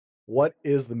What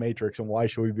is the Matrix and why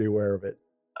should we be aware of it?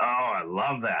 Oh, I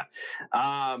love that.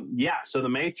 So the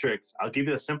Matrix, I'll give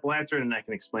you the simple answer and I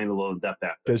can explain a little in depth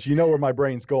after. Because you know where my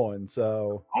brain's going.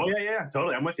 So, Oh, yeah,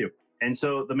 totally. I'm with you. And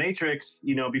so the Matrix,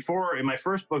 before in my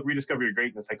first book, Rediscover Your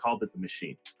Greatness, I called it the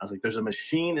machine. I was like, there's a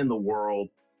machine in the world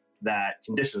that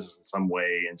conditions us in some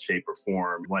way and shape or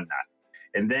form, whatnot.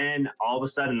 And then all of a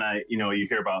sudden, you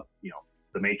hear about,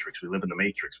 the Matrix. We live in the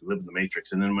Matrix. We live in the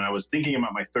Matrix. And then when I was thinking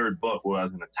about my third book, what I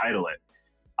was going to title it,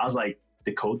 I was like,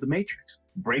 decode the Matrix,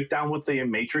 break down what the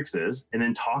Matrix is, and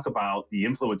then talk about the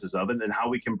influences of it and how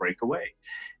we can break away.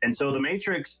 And so the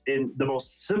Matrix, in the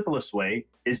most simplest way,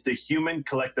 is the human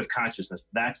collective consciousness.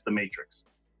 That's the Matrix.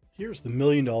 here's the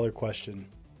million-dollar question.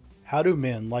 How do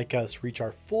men like us reach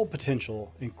our full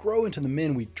potential and grow into the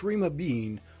men we dream of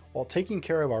being while taking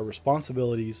care of our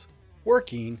responsibilities,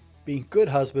 working, being good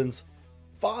husbands,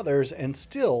 fathers, and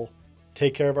still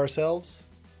take care of ourselves?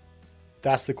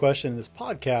 That's the question, and this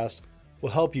podcast will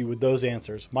help you with those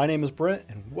answers. My name is Brent,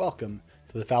 and welcome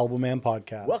to the Fallible Man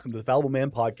Podcast. Welcome to the Fallible Man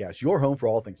Podcast, your home for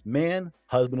all things man,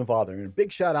 husband, and father. And a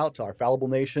big shout out to our Fallible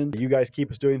Nation. You guys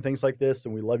keep us doing things like this,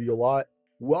 and we love you a lot.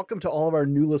 Welcome to all of our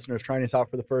new listeners trying us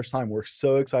out for the first time. We're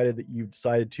so excited that you've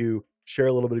decided to share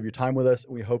a little bit of your time with us,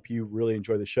 and we hope you really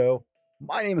enjoy the show.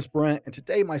 My name is Brent, and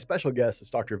today my special guest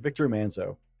is Dr. Victor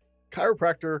Manzo,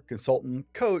 chiropractor, consultant,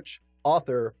 coach,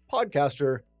 author,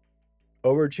 podcaster,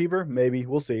 overachiever, maybe,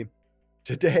 we'll see.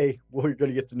 Today, we're going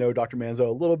to get to know Dr. Manzo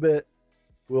a little bit.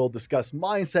 We'll discuss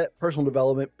mindset, personal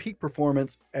development, peak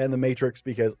performance, and the Matrix,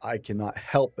 because I cannot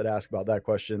help but ask about that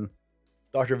question.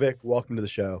 Dr. Vic, welcome to the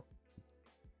show.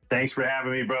 Thanks for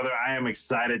having me, brother. I am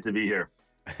excited to be here.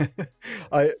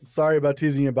 Sorry about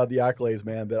teasing you about the accolades,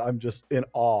 man, but I'm just in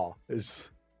awe.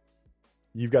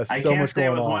 You've got so much going on. I can't stay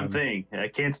with one thing. I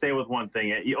can't stay with one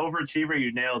thing. You overachiever,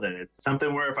 you nailed it. It's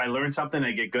something where if I learn something,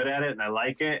 I get good at it and I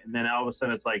like it. And then all of a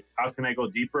sudden it's like, how can I go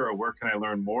deeper, or where can I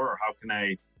learn more, or how can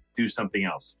I do something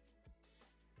else?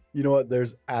 You know what?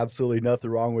 There's absolutely nothing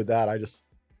wrong with that.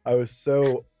 I was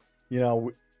so,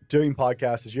 doing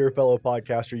podcasts, as you're a fellow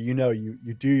podcaster,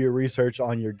 you do your research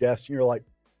on your guests and you're like,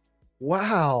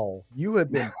 wow, you have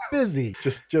been busy.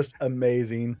 just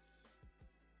amazing.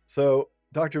 So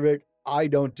Dr. Vic,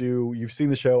 you've seen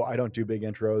the show, I don't do big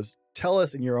intros. Tell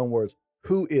us in your own words,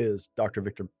 who is Dr.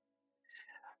 Victor?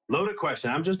 Loaded question.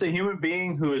 I'm just a human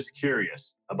being who is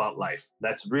curious about life.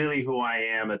 That's really who I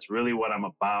am. That's really what I'm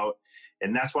about.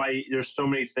 And that's why there's so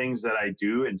many things that I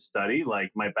do and study.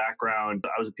 Like my background,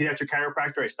 I was a pediatric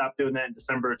chiropractor. I stopped doing that in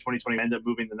December of 2020. I ended up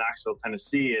moving to Knoxville,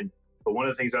 Tennessee. But one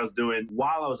of the things I was doing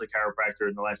while I was a chiropractor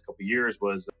in the last couple of years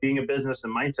was being a business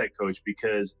and mindset coach,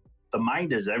 because the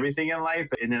mind is everything in life.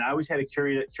 And then I always had a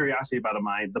curiosity about the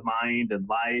mind and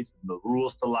life, the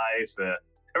rules to life,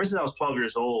 ever since I was 12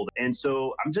 years old. And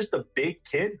so I'm just a big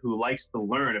kid who likes to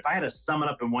learn. If I had to sum it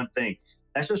up in one thing,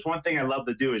 that's just one thing I love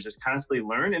to do, is just constantly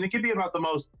learn. And it could be about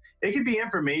it could be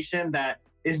information that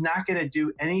is not going to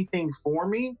do anything for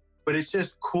me, but it's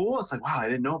just cool. It's like, wow, I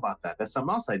didn't know about that. That's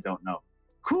something else I don't know.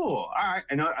 Cool. All right.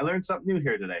 I learned something new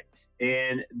here today.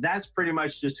 And that's pretty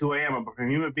much just who I am. I'm a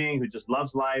human being who just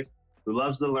loves life, who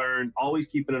loves to learn, always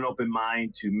keeping an open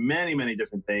mind to many, many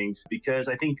different things. Because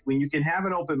I think when you can have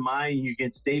an open mind, you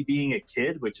can stay being a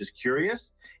kid, which is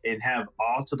curious, and have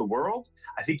awe to the world.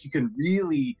 I think you can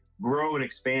really grow and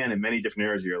expand in many different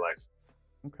areas of your life.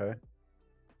 Okay.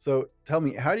 So tell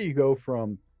me, how do you go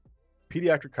from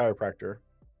pediatric chiropractor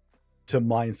to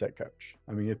mindset coach?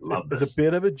 I mean, it's a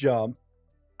bit of a jump.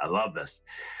 I love this.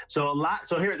 So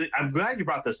here, I'm glad you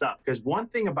brought this up, because one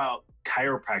thing about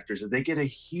chiropractors is they get a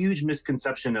huge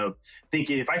misconception of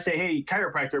thinking, if I say, hey,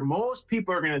 chiropractor, most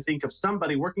people are going to think of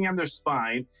somebody working on their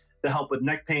spine to help with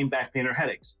neck pain, back pain, or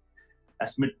headaches.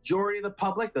 That's majority of the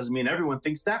public. Doesn't mean everyone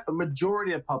thinks that, but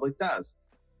majority of the public does.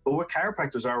 But what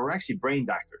chiropractors are, we're actually brain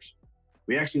doctors.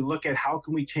 We actually look at how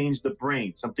can we change the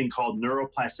brain, something called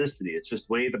neuroplasticity. It's just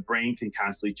the way the brain can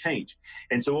constantly change.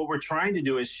 And so what we're trying to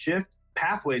do is shift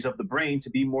pathways of the brain to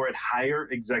be more at higher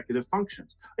executive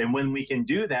functions. And when we can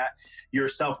do that, your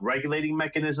self-regulating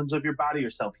mechanisms of your body, your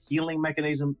self-healing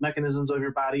mechanisms of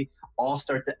your body all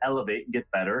start to elevate and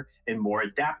get better and more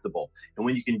adaptable. And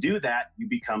when you can do that, you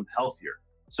become healthier.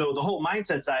 So the whole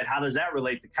mindset side, how does that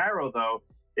relate to chiro though,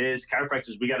 is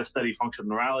chiropractors, we got to study functional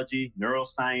neurology,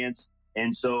 neuroscience.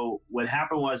 And so what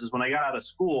happened is when I got out of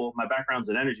school, my background's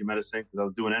in energy medicine, because I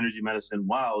was doing energy medicine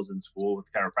while I was in school with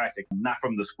chiropractic. Not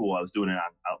from the school, I was doing it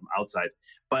outside.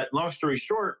 But long story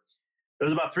short, it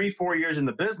was about 3-4 years in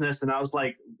the business, and I was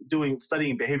like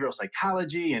studying behavioral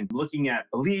psychology and looking at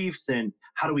beliefs and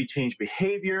how do we change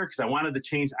behavior, because I wanted to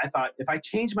change. I thought if I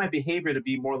change my behavior to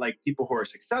be more like people who are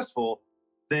successful,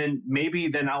 then maybe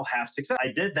then I'll have success.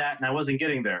 I did that and I wasn't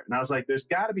getting there. And I was like, there's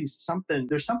got to be something,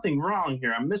 there's something wrong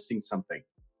here. I'm missing something.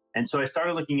 And so I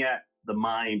started looking at the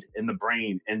mind and the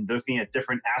brain and looking at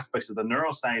different aspects of the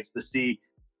neuroscience to see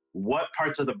what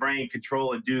parts of the brain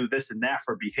control and do this and that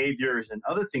for behaviors and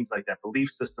other things like that, belief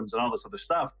systems and all this other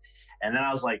stuff. And then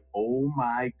I was like, oh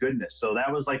my goodness. So that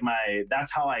was like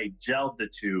that's how I gelled the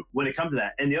two when it comes to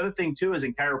that. And the other thing too is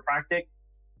in chiropractic,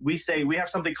 we say we have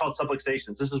something called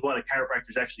subluxations. This is what a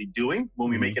chiropractor is actually doing when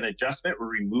we make an adjustment. We're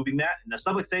removing that. And the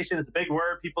subluxation is a big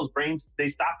word. People's brains, they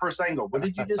stop for a second and go, what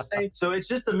did you just say? So it's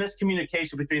just the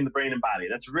miscommunication between the brain and body.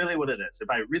 That's really what it is, if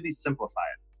I really simplify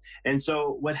it. And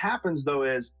so what happens though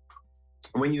is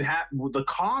when you have the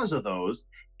cause of those,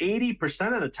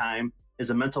 80% of the time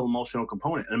is a mental emotional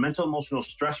component, and a mental emotional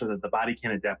stressor that the body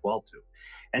can adapt well to.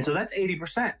 And so that's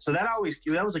 80%. So that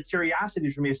was a curiosity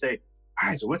for me to say, all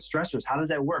right, so what stressors? How does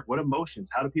that work? What emotions?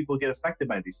 How do people get affected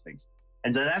by these things?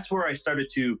 And so that's where I started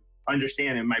to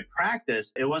understand in my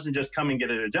practice, it wasn't just come and get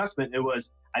an adjustment. It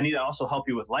was, I need to also help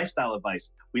you with lifestyle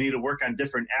advice. We need to work on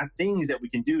different things that we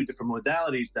can do, different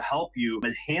modalities to help you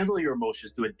handle your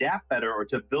emotions, to adapt better, or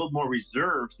to build more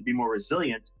reserves, to be more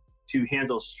resilient, to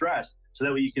handle stress, so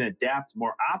that way you can adapt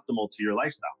more optimal to your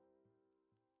lifestyle.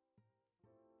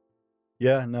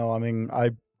 Yeah, no, I mean,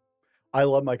 I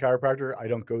love my chiropractor. I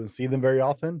don't go and see them very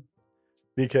often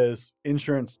because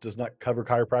insurance does not cover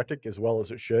chiropractic as well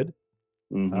as it should.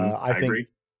 I agree.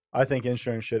 I think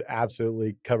insurance should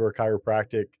absolutely cover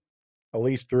chiropractic at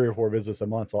least 3 or 4 visits a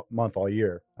month all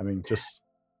year. I mean, just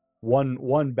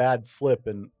one bad slip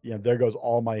and there goes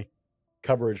all my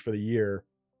coverage for the year.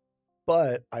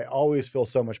 But I always feel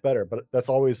so much better. But that's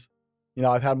always,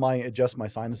 I've had mine adjust my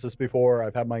sinuses before.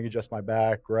 I've had mine adjust my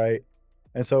back, right?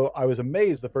 And so I was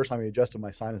amazed the first time he adjusted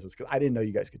my sinuses because I didn't know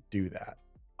you guys could do that.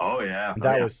 Oh, yeah. And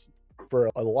that was for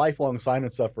a lifelong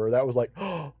sinus sufferer. That was like,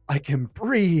 oh, I can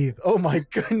breathe. Oh, my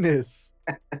goodness.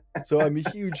 So I'm a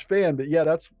huge fan. But yeah,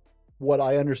 that's what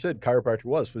I understood chiropractic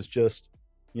was just,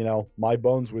 my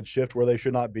bones would shift where they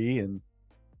should not be. And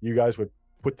you guys would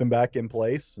put them back in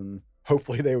place and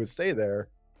hopefully they would stay there.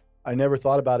 I never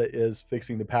thought about it as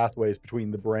fixing the pathways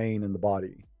between the brain and the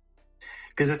body.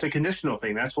 Because it's a conditional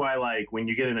thing. That's why, like, when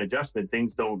you get an adjustment,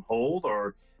 things don't hold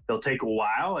or they'll take a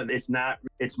while. And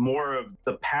it's more of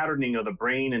the patterning of the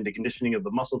brain and the conditioning of the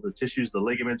muscle, the tissues, the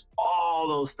ligaments, all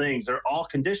those things. They're all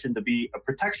conditioned to be a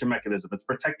protection mechanism. It's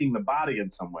protecting the body in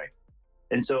some way.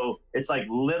 And so it's like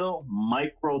little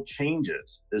micro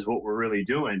changes is what we're really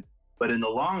doing. But in the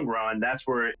long run, that's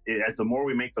where as the more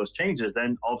we make those changes,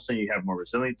 then all of a sudden you have more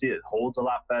resiliency. It holds a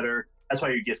lot better. That's why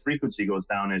your gift frequency goes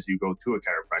down as you go to a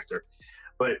chiropractor.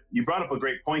 But you brought up a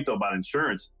great point, though, about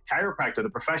insurance. Chiropractor, the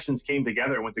professions came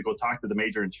together and went to go talk to the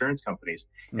major insurance companies.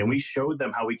 And we showed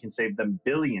them how we can save them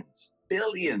billions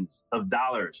of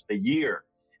dollars a year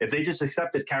if they just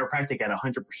accepted chiropractic at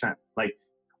 100%. Like,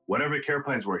 whatever care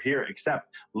plans were here,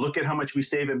 except look at how much we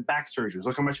save in back surgeries.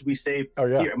 Look how much we save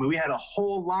here. I mean, we had a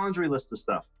whole laundry list of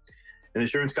stuff. And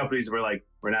insurance companies were like,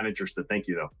 we're not interested. Thank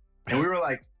you, though. And we were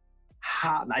like,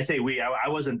 how? I say we, I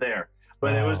wasn't there.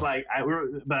 But it was like,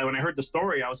 but when I heard the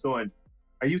story, I was going,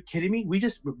 are you kidding me? We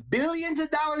just billions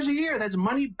of dollars a year. That's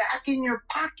money back in your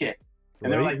pocket.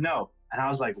 And they're like, no. And I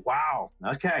was like, wow,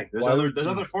 okay. There's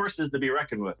other forces to be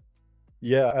reckoned with.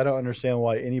 Yeah, I don't understand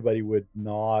why anybody would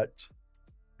not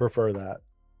prefer that.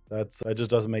 That just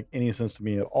doesn't make any sense to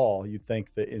me at all. You'd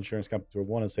think the insurance companies would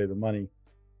want to save the money.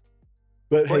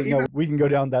 But hey, no, we can go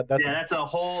down that. That's a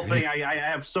whole thing. I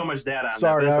have so much data on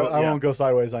Sorry, that. I won't go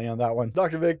sideways on you on that one.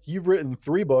 Dr. Vic, you've written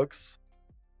 3 books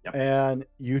and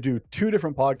you do 2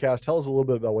 different podcasts. Tell us a little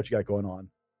bit about what you got going on.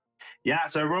 Yeah,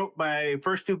 so I wrote my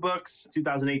first 2 books,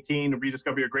 2018,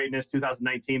 Rediscover Your Greatness,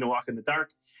 2019, To Walk in the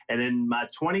Dark. And then my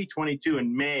 2022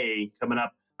 in May coming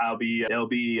up, it'll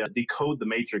be Decode the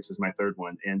Matrix is my 3rd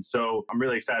one. And so I'm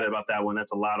really excited about that one.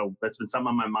 That's been something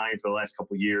on my mind for the last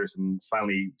couple of years and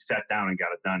finally sat down and got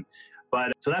it done.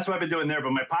 But so that's what I've been doing there.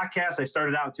 But my podcast, I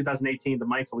started out in 2018, The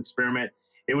Mindful Experiment.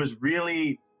 It was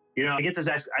really, I get this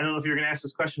asked, I don't know if you're going to ask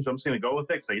this question, so I'm just going to go with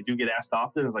it because I do get asked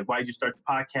often. It's like, why did you start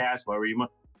the podcast? Why were you?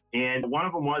 And one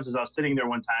of them was I was sitting there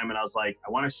one time and I was like, I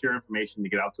want to share information to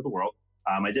get out to the world.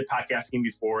 I did podcasting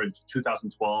before in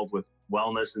 2012 with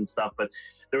wellness and stuff, but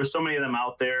there were so many of them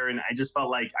out there and I just felt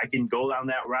like I can go down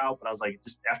that route. But I was like,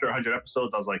 just after 100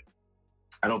 episodes, I was like,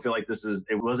 I don't feel like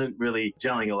it wasn't really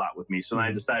gelling a lot with me. So then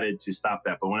I decided to stop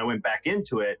that. But when I went back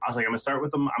into it, I was like, I'm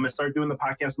going to start doing the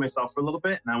podcast myself for a little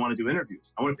bit. And I want to do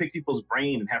interviews. I want to pick people's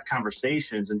brain and have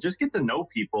conversations and just get to know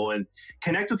people and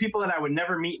connect with people that I would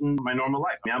never meet in my normal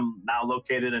life. I mean, I'm now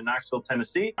located in Knoxville,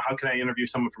 Tennessee. How can I interview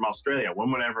someone from Australia?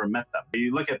 When would I ever have met them?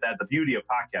 You look at that, the beauty of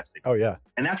podcasting. Oh, yeah.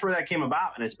 And that's where that came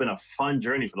about. And it's been a fun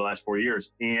journey for the last 4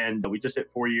 years. And we just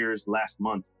hit 4 years last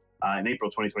month. In April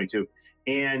 2022.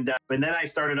 And then I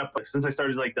started since I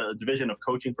started like the division of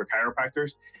coaching for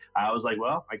chiropractors, I was like,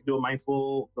 well, I could do the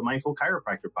Mindful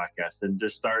Chiropractor podcast and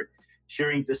just start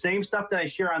sharing the same stuff that I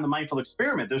share on the Mindful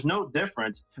Experiment. There's no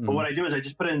difference. But what I do is I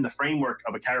just put it in the framework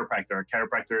of a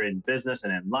chiropractor in business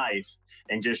and in life,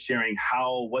 and just sharing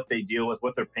what they deal with,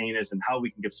 what their pain is, and how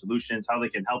we can give solutions, how they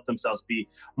can help themselves be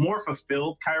more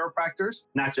fulfilled chiropractors,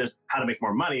 not just how to make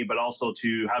more money, but also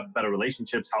to have better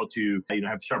relationships, how to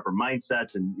have sharper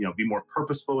mindsets and be more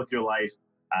purposeful with your life,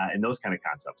 and those kind of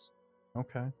concepts.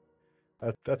 Okay.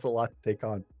 That's a lot to take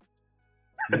on.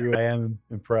 I am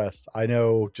impressed. I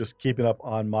know, just keeping up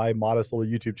on my modest little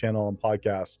YouTube channel and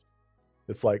podcast,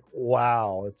 it's like,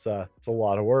 wow, it's a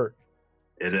lot of work.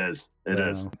 It is. It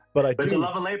is. But it's a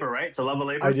love of labor, right? It's a love of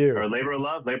labor. I do. Or labor of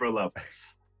love.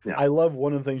 Yeah. I love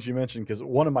one of the things you mentioned, because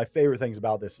one of my favorite things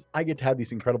about this is I get to have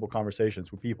these incredible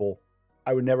conversations with people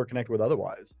I would never connect with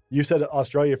otherwise. You said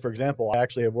Australia, for example. I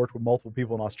actually have worked with multiple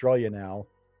people in Australia now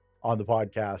on the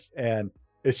podcast, and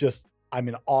it's just, I'm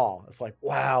in awe. It's like,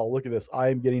 wow, look at this. I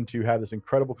am getting to have this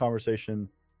incredible conversation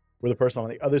with a person on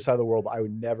the other side of the world I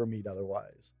would never meet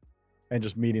otherwise, and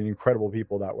just meeting incredible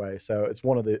people that way. So it's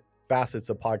one of the facets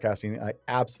of podcasting I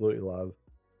absolutely love.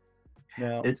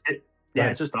 Now, it's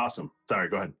just awesome. Sorry,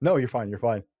 go ahead. No, you're fine. You're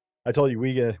fine. I told you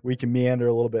we can meander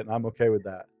a little bit, and I'm okay with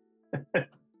that.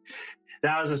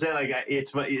 Now, I was gonna say, like,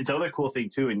 it's the other cool thing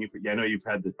too, and I know you've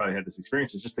probably had this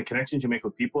experience. It's just the connections you make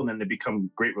with people, and then they become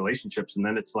great relationships. And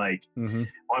then it's like,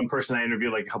 one person I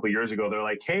interviewed like a couple of years ago, they're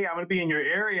like, "Hey, I'm gonna be in your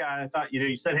area," and I thought,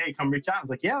 you said, "Hey, come reach out." I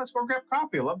was like, "Yeah, let's go grab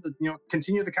coffee. I love to,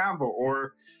 continue the convo."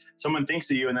 Or someone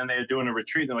thinks of you, and then they're doing a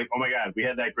retreat, and they're like, "Oh my God, we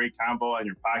had that great convo on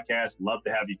your podcast. Love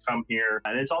to have you come here."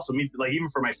 And it's also me, like, even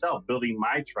for myself, building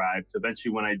my tribe to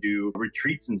eventually, when I do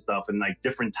retreats and stuff and like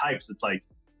different types, it's like,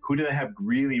 who did I have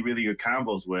really, really good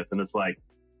combos with? And it's like,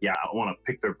 yeah, I want to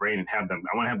pick their brain and I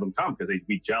want to have them come, because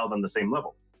we gelled on the same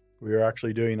level. We are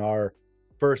actually doing our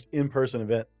first in-person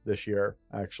event this year,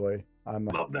 actually.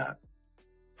 Love that.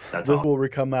 This awesome. Will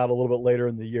come out a little bit later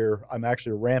in the year. I'm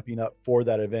actually ramping up for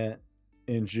that event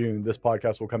in June. This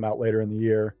podcast will come out later in the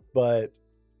year. But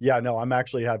yeah, no, I'm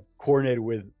actually have coordinated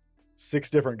with 6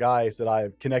 different guys that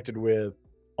I've connected with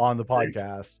on the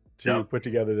podcast to put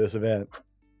together this event.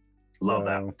 Love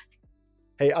that.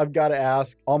 Hey, I've got to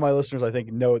ask, all my listeners, I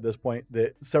think, know at this point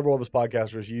that several of us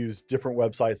podcasters use different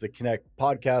websites that connect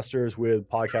podcasters with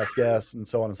podcast guests and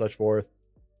so on and such forth.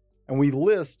 And we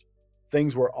list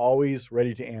things we're always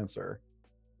ready to answer.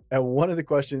 And one of the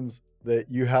questions that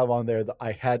you have on there that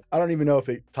I don't even know if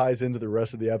it ties into the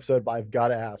rest of the episode, but I've got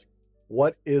to ask,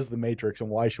 what is the Matrix and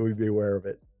why should we be aware of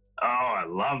it? Oh, I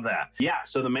love that. Yeah.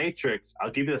 So the Matrix, I'll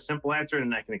give you the simple answer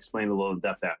and I can explain a little in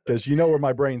depth after. Because you know where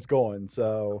my brain's going.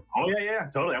 So. Oh,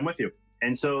 yeah. Totally. I'm with you.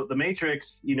 And so the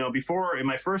Matrix, before, in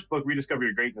my first book, Rediscover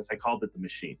Your Greatness, I called it the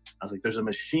machine. I was like, there's a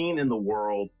machine in the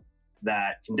world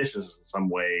that conditions us in some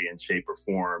way and shape or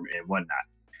form and whatnot.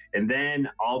 And then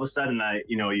all of a sudden,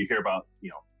 you hear about,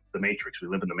 the Matrix. We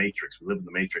live in the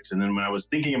Matrix. And then when I was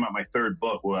thinking about my third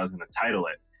book, what I was going to title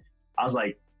it, I was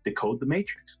like, decode the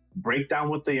Matrix, break down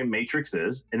what the Matrix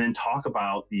is, and then talk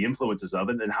about the influences of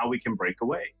it and how we can break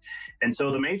away. And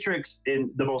so the Matrix,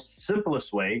 in the most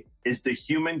simplest way, is the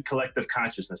human collective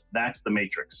consciousness. That's the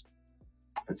Matrix.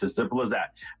 It's as simple as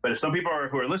that. But if some people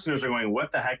who are listeners are going,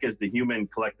 what the heck is the human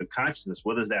collective consciousness?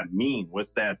 What does that mean?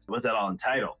 What's that all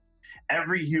entitled?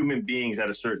 Every human being is at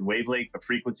a certain wavelength, a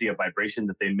frequency, of vibration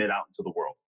that they emit out into the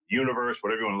world, universe,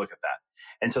 whatever you want to look at that.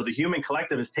 And so the human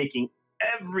collective is taking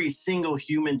every single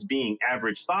human's being,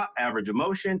 average thought, average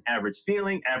emotion, average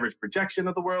feeling, average projection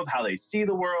of the world, how they see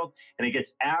the world, and it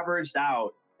gets averaged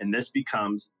out, and this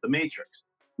becomes the Matrix.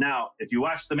 Now, if you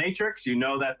watch the Matrix, you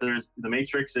know that the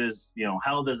Matrix is,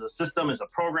 held as a system, as a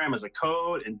program, as a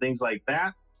code, and things like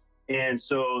that. And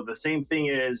so the same thing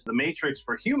is the Matrix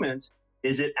for humans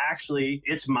is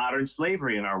it's modern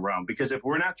slavery in our realm, because if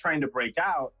we're not trying to break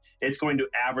out, it's going to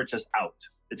average us out.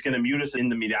 It's going to mute us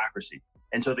into mediocrity.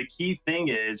 And so the key thing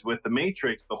is with the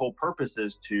Matrix, the whole purpose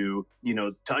is to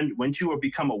once you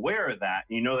become aware of that,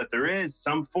 you know that there is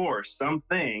some force,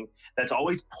 something that's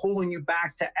always pulling you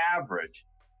back to average.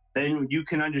 then you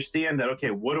can understand that,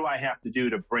 okay, what do I have to do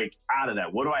to break out of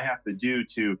that? What do I have to do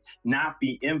to not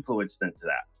be influenced into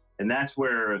that? And that's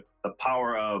where the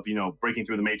power of, breaking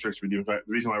through the matrix, the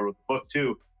reason why I wrote the book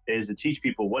too, is to teach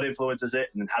people what influences it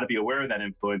and then how to be aware of that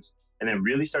influence, and then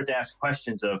really start to ask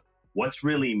questions of what's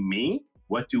really me?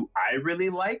 What do I really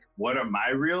like? What are my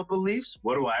real beliefs?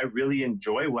 What do I really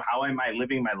enjoy? How am I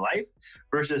living my life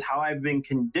versus how I've been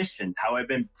conditioned, how I've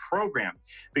been programmed?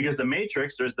 Because the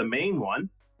matrix, there's the main one,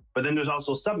 but then there's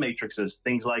also sub-matrices,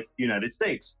 things like United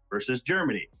States versus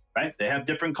Germany, right? They have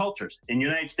different cultures. In the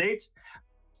United States,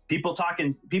 people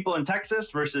in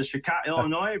Texas versus Chicago,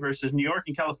 Illinois versus New York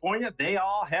and California, they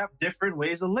all have different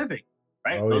ways of living,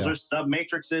 right? Oh, Those yeah. are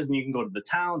sub-matrices, and you can go to the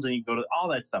towns and you can go to all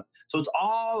that stuff. So it's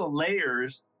all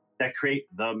layers that create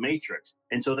the matrix.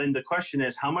 And so then the question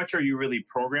is, how much are you really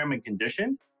programmed and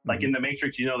conditioned? Like in the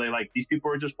Matrix, these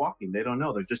people are just walking. They don't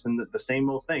know. They're just in the same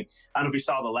old thing. I don't know if you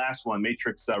saw the last one,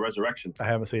 Matrix Resurrection. I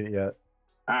haven't seen it yet.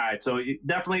 All right. So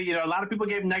definitely, a lot of people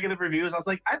gave negative reviews. I was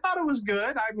like, I thought it was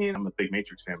good. I mean, I'm a big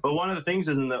Matrix fan. But one of the things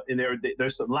is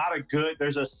there's a lot of good.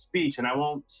 There's a speech, and I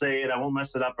won't say it. I won't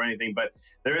mess it up or anything. But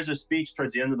there is a speech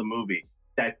towards the end of the movie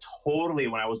that totally,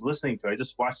 when I was listening to it, I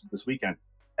just watched it this weekend,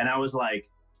 and I was like,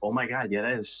 oh my God, yeah,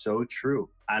 that is so true.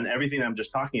 On everything I'm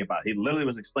just talking about. He literally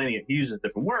was explaining it. He uses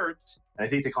different words. And I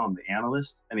think they call him the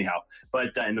analyst, anyhow,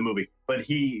 but in the movie. But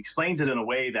he explains it in a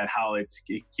way that how it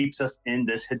keeps us in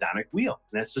this hedonic wheel.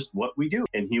 And that's just what we do.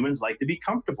 And humans like to be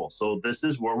comfortable. So this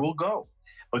is where we'll go.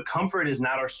 But comfort is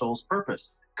not our soul's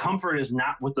purpose. Comfort is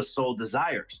not what the soul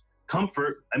desires.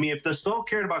 Comfort, if the soul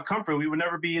cared about comfort, we would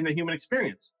never be in the human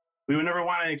experience. We would never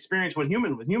want to experience what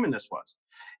humanness was.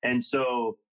 And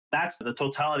so that's the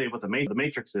totality of what the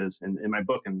matrix is in my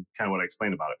book and kind of what I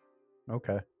explained about it.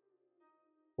 Okay.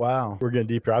 Wow. We're getting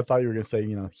deeper. I thought you were going to say,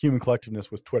 human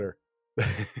collectiveness was Twitter.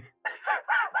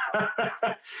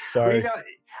 Sorry.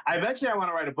 Eventually I want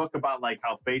to write a book about like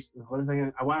how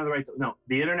Facebook,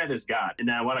 the internet is God.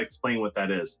 And I want to explain what that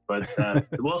is, but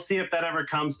we'll see if that ever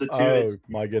comes to two. Oh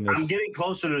my goodness. I'm getting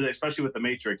closer to it, especially with the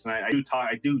matrix. And I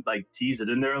do like tease it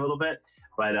in there a little bit,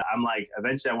 but I'm like,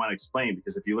 eventually I want to explain,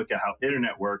 because if you look at how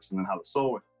internet works and then how the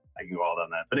soul works, I can go all down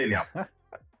that. But anyhow.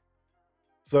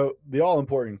 So the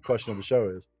all-important question of the show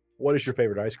is, what is your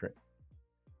favorite ice cream?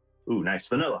 Ooh, nice.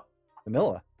 Vanilla.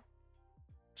 Vanilla.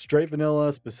 Straight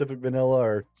vanilla, specific vanilla,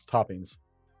 or toppings?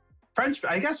 French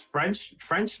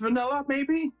vanilla,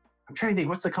 maybe? I'm trying to think.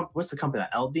 What's the company?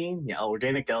 Eldine? Yeah,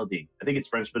 organic Eldine. I think it's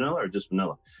French vanilla or just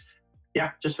vanilla.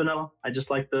 Yeah, just vanilla. I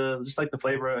just like the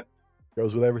flavor of it.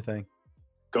 Goes with everything.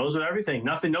 Goes with everything.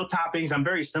 Nothing, no toppings. I'm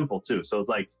very simple too. So it's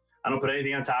like, I don't put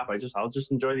anything on top. I'll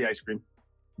just enjoy the ice cream.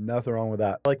 Nothing wrong with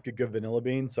that. I like a good vanilla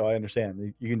bean, so I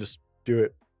understand. You can just do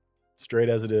it straight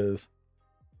as it is.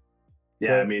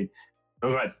 Yeah,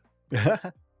 go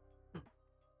ahead.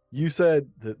 You said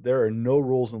that there are no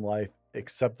rules in life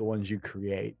except the ones you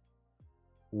create.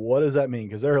 What does that mean?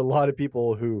 Because there are a lot of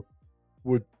people who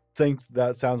would think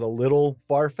that sounds a little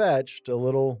far-fetched, a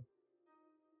little,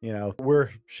 we're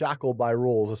shackled by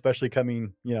rules, especially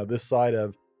coming, this side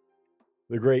of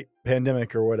the great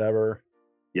pandemic or whatever.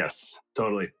 Yes,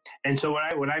 totally. And so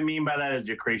what I mean by that is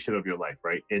your creation of your life,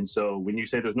 right? And so when you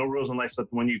say there's no rules in life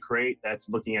except when you create, that's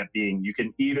looking at being, you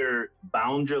can either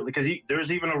because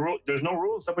there's even a rule, there's no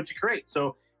rules except what you create.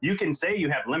 So you can say you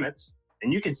have limits,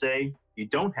 and you can say you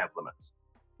don't have limits.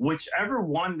 Whichever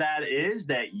one that is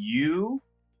that you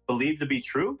believe to be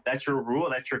true, that's your rule,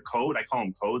 that's your code. I call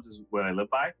them codes, is what I live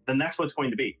by. Then that's what's going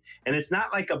to be. And it's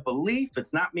not like a belief.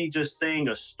 It's not me just saying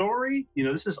a story.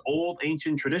 This is old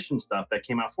ancient tradition stuff that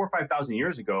came out 4,000 or 5,000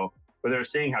 years ago, where they're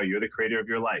saying how you're the creator of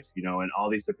your life, and all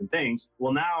these different things.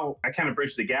 Well, now I kind of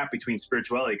bridge the gap between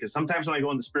spirituality, because sometimes when I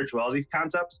go into spirituality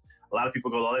concepts, a lot of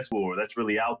people go, oh, that's cool, or that's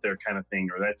really out there kind of thing,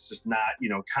 or that's just not,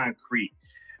 concrete.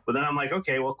 But then I'm like,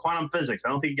 okay, well, quantum physics, I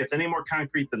don't think it gets any more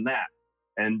concrete than that.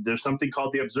 And there's something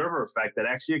called the observer effect that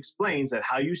actually explains that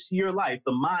how you see your life,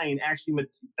 the mind actually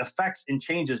affects and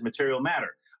changes material matter.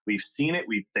 We've seen it.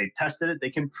 They've tested it. They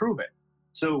can prove it.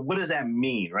 So what does that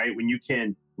mean, right? When you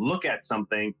can look at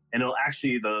something and it'll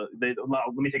actually,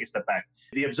 let me take a step back.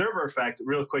 The observer effect,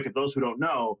 real quick, if those who don't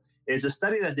know, is a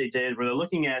study that they did where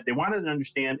they wanted to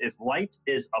understand if light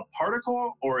is a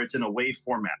particle or it's in a wave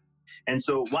format. And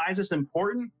so why is this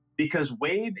important? Because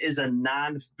wave is a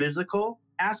non-physical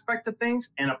aspect of things,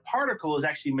 and a particle is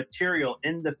actually material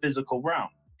in the physical realm.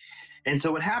 And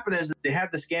so what happened is they had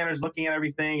the scanners looking at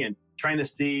everything and trying to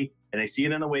see, and they see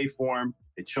it in the waveform,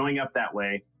 it's showing up that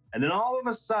way. And then all of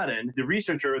a sudden, the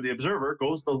researcher or the observer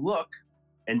goes to look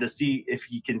and to see if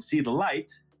he can see the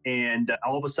light, and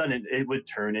all of a sudden it would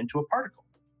turn into a particle.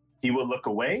 He would look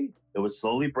away, it would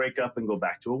slowly break up and go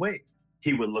back to a wave.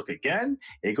 He would look again,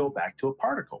 it'd go back to a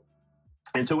particle.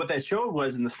 And so what that showed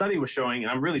was, and the study was showing,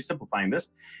 and I'm really simplifying this,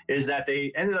 is that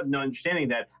they ended up understanding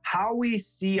that how we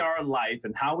see our life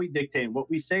and how we dictate what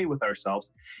we say with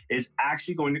ourselves is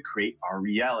actually going to create our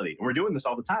reality. And we're doing this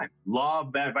all the time. Law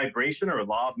of vibration, or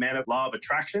law of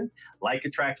attraction, like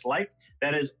attracts like,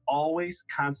 that is always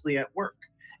constantly at work.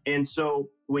 And so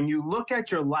when you look at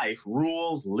your life,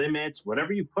 rules, limits,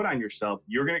 whatever you put on yourself,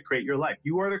 you're going to create your life.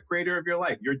 You are the creator of your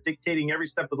life. You're dictating every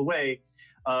step of the way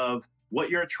of what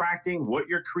you're attracting, what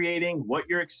you're creating, what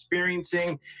you're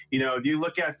experiencing. You know, if you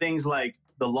look at things like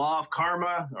the law of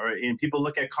karma, and people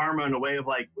look at karma in a way of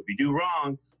like, if you do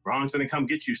wrong, wrong's going to come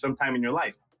get you sometime in your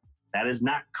life. That is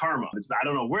not karma. I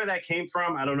don't know where that came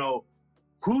from. I don't know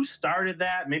who started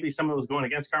that. Maybe someone was going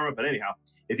against karma. But anyhow,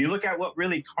 if you look at what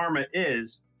really karma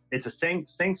is, it's a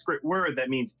Sanskrit word that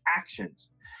means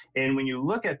actions. And when you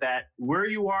look at that, where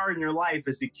you are in your life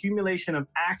is the accumulation of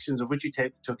actions of which you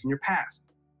took in your past.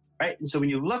 Right? And so when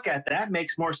you look at that,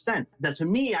 makes more sense. That to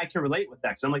me, I can relate with that,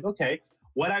 because I'm like, okay,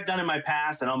 what I've done in my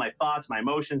past and all my thoughts, my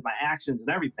emotions, my actions and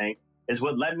everything is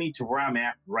what led me to where I'm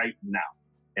at right now.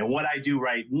 And what I do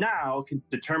right now can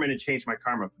determine and change my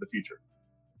karma for the future.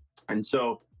 And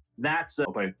so that's a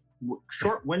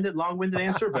short-winded, long-winded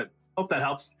answer, but hope that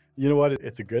helps. You know what?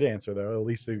 It's a good answer, though. At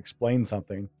least it explains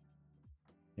something.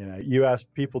 You know, you ask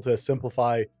people to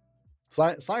simplify.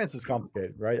 Science is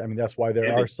complicated, right? I mean, that's why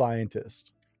there are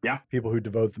scientists. Yeah. People who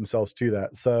devote themselves to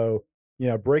that. So, you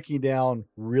know, breaking down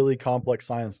really complex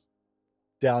science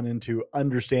down into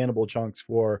understandable chunks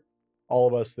for all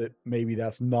of us that maybe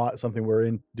that's not something we're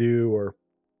in do, or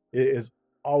it is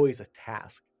always a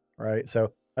task, right?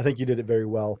 So I think you did it very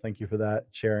well. Thank you for that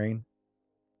sharing.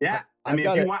 Yeah. I mean,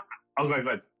 if you want, go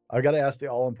ahead. I've got to ask the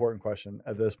all important question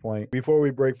at this point. Before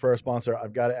we break for our sponsor,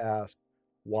 I've got to ask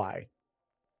why,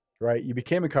 right? You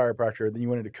became a chiropractor, then you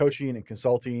went into coaching and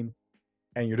consulting,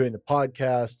 and you're doing the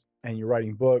podcast and you're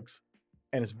writing books.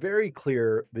 And it's very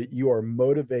clear that you are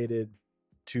motivated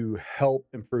to help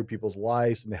improve people's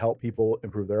lives and to help people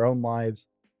improve their own lives.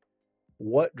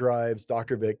 What drives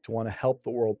Dr. Vic to want to help the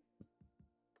world?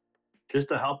 Just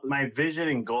to help my vision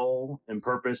and goal and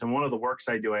purpose. And one of the works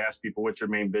I do, I ask people, what's your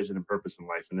main vision and purpose in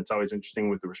life? And it's always interesting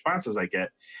with the responses I get.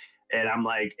 And I'm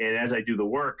like, and as I do the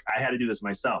work, I had to do this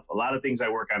myself. A lot of things I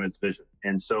work on is vision.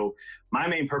 And so my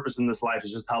main purpose in this life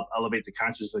is just help elevate the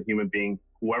consciousness of a human being,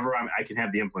 whoever I can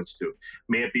have the influence to.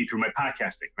 May it be through my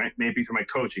podcasting, right? May it be through my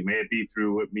coaching. May it be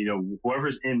through,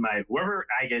 whoever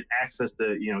I get access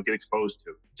to, get exposed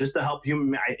to. Just to help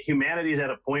humanity is at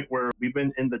a point where we've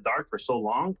been in the dark for so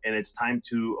long, and it's time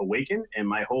to awaken. And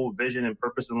my whole vision and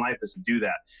purpose in life is to do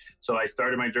that. So I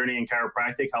started my journey in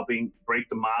chiropractic, helping break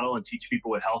the model and teach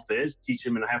people what health is, teach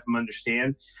them and have them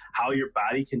understand how your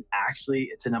body can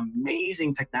it's an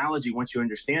amazing technology once you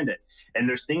understand it. And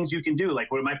there's things you can do.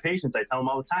 Like with my patients, I tell them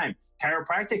all the time,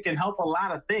 chiropractic can help a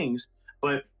lot of things,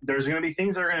 but there's going to be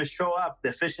things that are going to show up,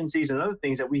 deficiencies and other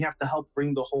things that we have to help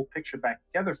bring the whole picture back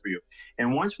together for you.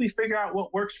 And once we figure out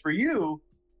what works for you,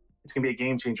 it's going to be a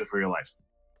game changer for your life.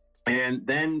 And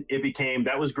then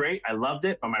that was great. I loved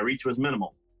it, but my reach was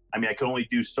minimal. I mean, I could only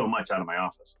do so much out of my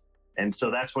office. And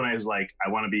so that's when I was like, I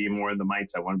want to be more in the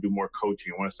mindset. I want to do more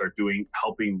coaching. I want to start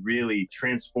helping really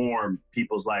transform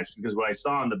people's lives. Because what I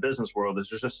saw in the business world is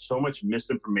there's just so much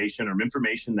misinformation or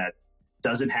information that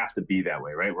doesn't have to be that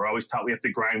way, right? We're always taught we have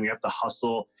to grind, we have to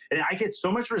hustle. And I get so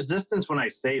much resistance when I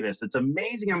say this. It's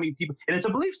amazing how many people, and it's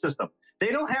a belief system. They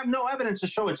don't have no evidence to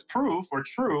show it's proof or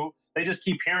true. They just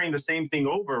keep hearing the same thing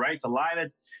over, right? It's a lie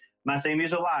that, I'm not saying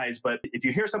these are lies, but if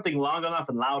you hear something long enough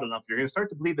and loud enough, you're going to start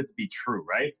to believe it to be true,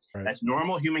 right? That's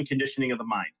normal human conditioning of the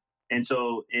mind. And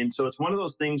so it's one of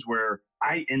those things where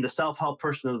in the self-help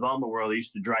personal development world, it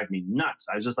used to drive me nuts.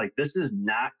 I was just like, this is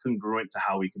not congruent to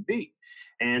how we can be.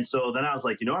 And so then I was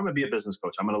like, I'm going to be a business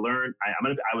coach. I'm going to learn.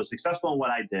 I was successful in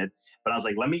what I did, but I was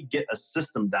like, let me get a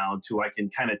system down to I can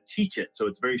kind of teach it. So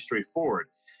it's very straightforward.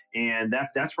 And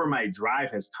that's where my drive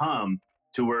has come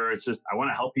to, where it's just, I want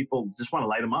to help people, just want to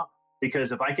light them up.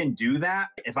 Because if I can do that,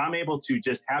 if I'm able to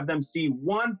just have them see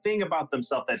one thing about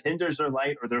themselves that hinders their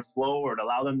light or their flow or to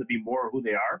allow them to be more who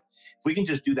they are, if we can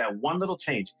just do that one little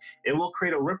change, it will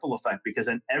create a ripple effect, because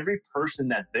then every person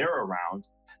that they're around,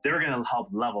 they're going to help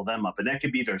level them up. And that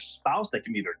could be their spouse, that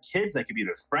could be their kids, that could be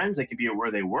their friends, that could be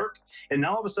where they work. And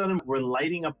now all of a sudden we're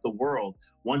lighting up the world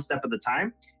one step at a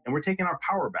time, and we're taking our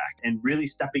power back and really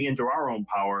stepping into our own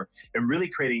power and really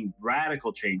creating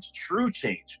radical change, true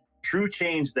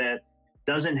change that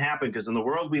doesn't happen. Because in the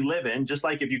world we live in, just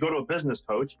like if you go to a business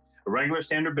coach, a regular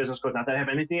standard business coach, not that I have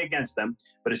anything against them,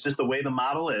 but it's just the way the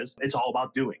model is, it's all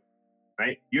about doing.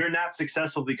 right? You're not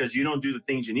successful because you don't do the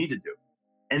things you need to do.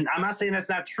 And I'm not saying that's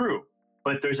not true,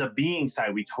 but there's a being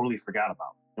side we totally forgot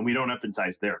about. And we don't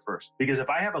emphasize there first. Because if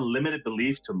I have a limited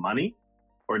belief to money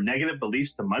or negative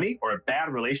beliefs to money or a bad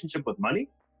relationship with money,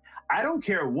 I don't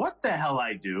care what the hell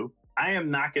I do, I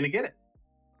am not going to get it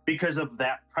because of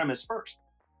that premise first.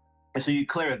 And so you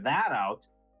clear that out,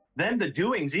 then the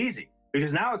doing's easy.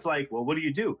 Because now it's like, well, what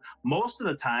do? Most of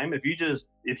the time, if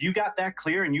you got that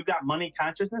clear and you got money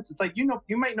consciousness, it's like,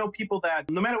 you might know people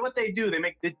that no matter what they do,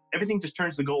 everything just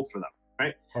turns to gold for them,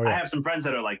 right? Oh, yeah. I have some friends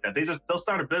that are like that. They'll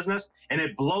start a business and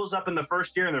it blows up in the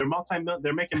first year and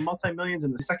they're making multi-millions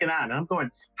in the second on. And I'm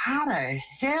going, how the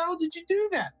hell did you do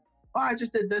that? Oh, I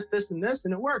just did this, this, and this,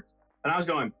 and it worked. And I was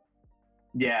going,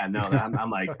 yeah, no, I'm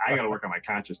like, I got to work on my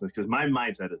consciousness because my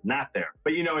mindset is not there.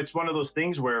 But it's one of those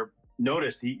things where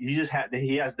notice he has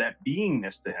that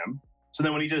beingness to him. So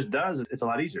then when he just does, it's a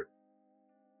lot easier.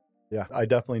 Yeah, I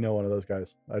definitely know one of those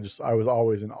guys. I was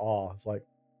always in awe. It's like,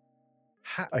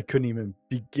 I couldn't even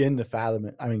begin to fathom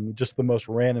it. I mean, just the most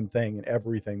random thing and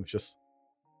everything was just,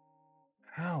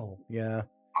 how? Yeah.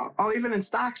 Oh, even in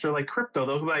stocks or like crypto,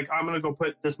 they'll be like, I'm going to go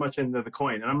put this much into the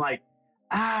coin. And I'm like,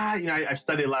 I've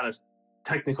studied a lot of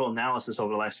technical analysis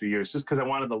over the last few years just because I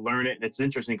wanted to learn it. And it's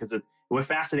interesting because what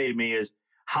fascinated me is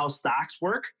how stocks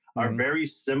work are very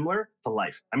similar to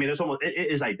life. I mean, it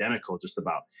is identical just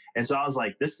about. And so I was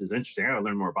like, this is interesting. I gotta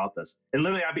learn more about this. And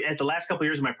literally at the last couple of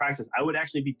years of my practice, I would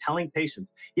actually be telling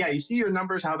patients, yeah, you see your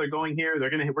numbers, how they're going here. We're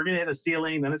going to hit a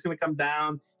ceiling, then it's going to come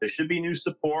down. There should be new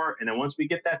support. And then once we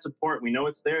get that support, we know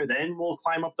it's there, then we'll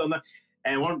climb up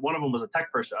and one of them was a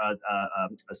tech person,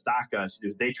 a stock, she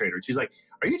was a day trader. She's like,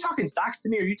 are you talking stocks to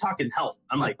me or are you talking health?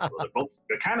 I'm like, well,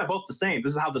 they're kind of both the same.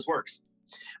 This is how this works.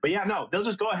 But yeah, no, they'll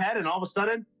just go ahead and all of a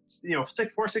sudden,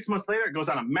 6 months later, it goes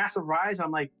on a massive rise. I'm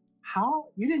like, how?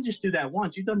 You didn't just do that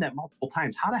once. You've done that multiple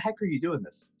times. How the heck are you doing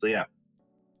this? So yeah.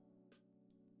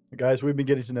 Guys, we've been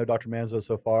getting to know Dr. Manzo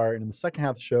so far. And in the second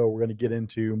half of the show, we're going to get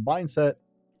into mindset,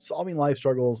 solving life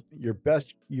struggles, your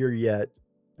best year yet,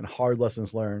 and hard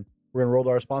lessons learned. We're going to roll to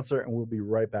our sponsor and we'll be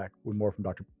right back with more from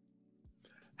Dr.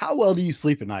 How well do you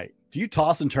sleep at night? Do you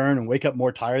toss and turn and wake up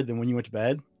more tired than when you went to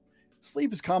bed?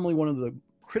 Sleep is commonly one of the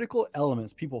critical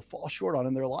elements people fall short on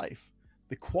in their life.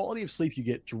 The quality of sleep you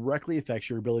get directly affects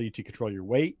your ability to control your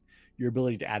weight, your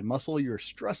ability to add muscle, your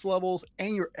stress levels,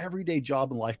 and your everyday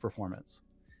job and life performance.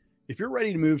 If you're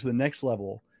ready to move to the next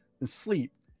level, then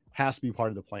sleep has to be part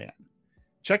of the plan.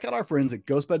 Check out our friends at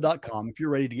ghostbed.com if you're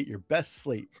ready to get your best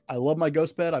sleep. I love my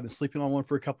ghost bed. I've been sleeping on one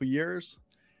for a couple of years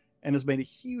and it's made a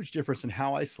huge difference in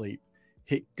how I sleep.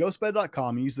 Hit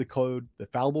ghostbed.com and use the code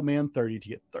TheFallibleMan30 to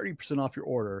get 30% off your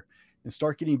order and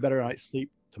start getting better night's sleep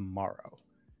tomorrow.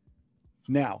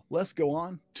 Now, let's go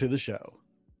on to the show.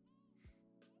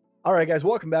 All right, guys,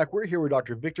 welcome back. We're here with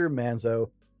Dr. Victor Manzo,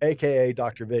 aka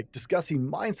Dr. Vic, discussing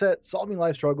mindset, solving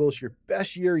life struggles, your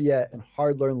best year yet, and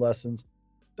hard-learned lessons.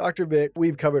 Dr. Vic,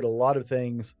 we've covered a lot of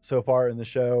things so far in the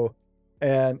show,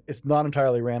 and it's not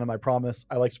entirely random, I promise.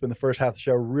 I like to spend the first half of the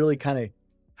show really kind of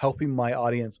helping my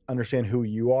audience understand who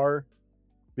you are,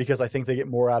 because I think they get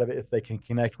more out of it if they can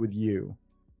connect with you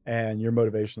and your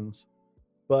motivations.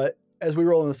 But as we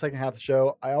roll in the second half of the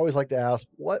show, I always like to ask,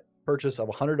 what purchase of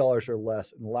 $100 or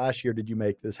less in the last year did you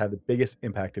make this have the biggest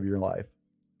impact of your life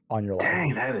on your life?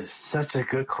 Dang, that is such a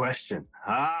good question.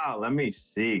 Let me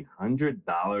see. $100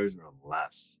 or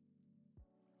less.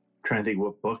 I'm trying to think,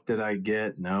 what book did I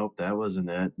get? Nope, that wasn't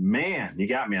it. Man, you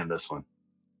got me on this one.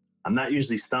 I'm not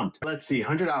usually stumped. Let's see,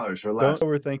 $100 or less. Don't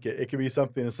overthink it. It could be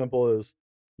something as simple as,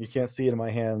 you can't see it in my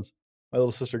hands. My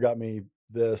little sister got me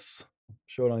this,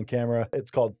 show it on camera.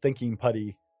 It's called Thinking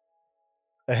Putty.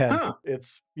 And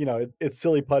it's, it's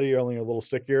silly putty, only a little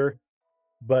stickier,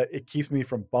 but it keeps me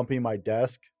from bumping my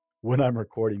desk when I'm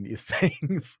recording these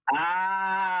things.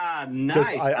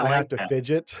 Nice. I have to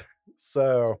fidget.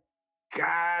 So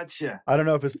gotcha. I don't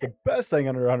know if it's the best thing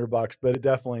under $100, but it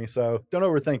definitely, so don't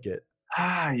overthink it.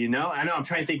 I know. I'm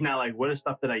trying to think now, like, what is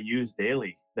stuff that I use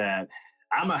daily that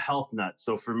I'm a health nut.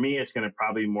 So for me, it's going to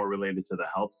probably be more related to the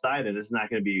health side. And it's not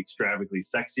going to be extravagantly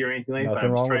sexy or anything like that. But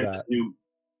I'm just trying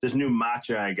this new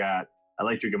matcha I got. I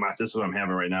like drinking matcha. This is what I'm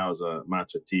having right now is a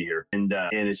matcha tea here. And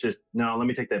it's just, no, let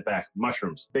me take that back.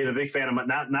 Mushrooms. Been a big fan of,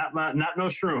 not no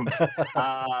shrooms.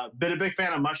 Been a big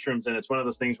fan of mushrooms. And it's one of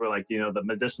those things where, like, the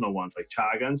medicinal ones like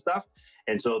chaga and stuff.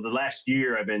 And so the last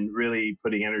year I've been really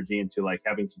putting energy into like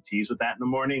having some teas with that in the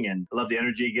morning. And I love the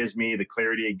energy it gives me, the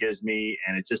clarity it gives me.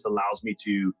 And it just allows me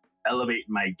to elevate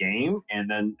my game. And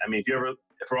then, I mean, if you ever,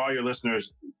 for all your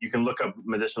listeners, you can look up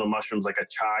medicinal mushrooms like a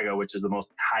chaga, which is the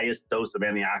most highest dose of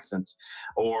antioxidants,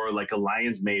 or like a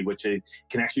lion's mane, which it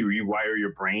can actually rewire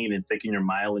your brain and thicken your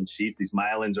myelin sheaths. These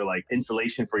myelins are like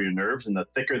insulation for your nerves, and the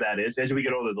thicker that is, as we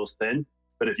get older, those thin.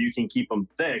 But if you can keep them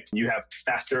thick, you have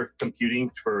faster computing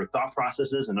for thought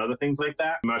processes and other things like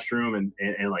that. Mushroom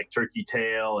and like turkey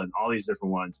tail and all these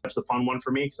different ones. That's a fun one for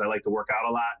me because I like to work out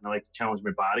a lot and I like to challenge my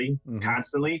body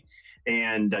constantly.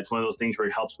 And that's one of those things where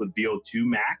it helps with VO2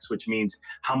 max, which means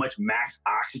how much max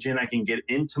oxygen I can get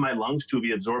into my lungs to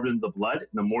be absorbed into the blood. And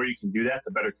the more you can do that, the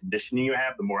better conditioning you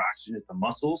have, the more oxygen to the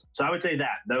muscles. So I would say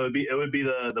that would be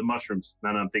the mushrooms.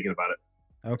 Now that I'm thinking about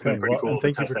it. Okay. Pretty cool. And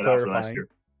thank you for clarifying.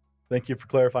 Thank you for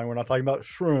clarifying. We're not talking about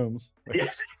shrooms.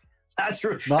 Yes, that's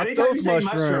true. Not anytime those you say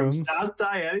mushrooms. I'll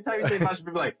tell you, anytime you say mushrooms,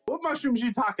 people are like, what mushrooms are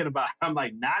you talking about? I'm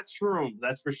like, not shrooms,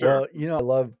 that's for sure. Well, I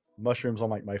love mushrooms on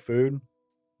like my food,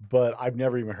 but I've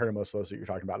never even heard of most of those that you're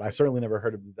talking about. And I certainly never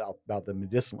heard about them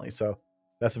medicinally. So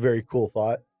that's a very cool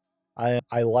thought. I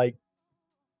like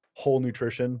whole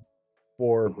nutrition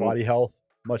for body health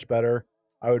much better.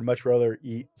 I would much rather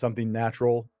eat something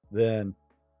natural than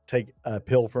take a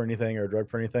pill for anything or a drug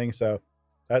for anything. So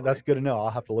that's good to know. I'll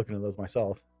have to look into those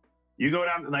myself. You go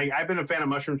down, like, I've been a fan of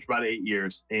mushrooms for about 8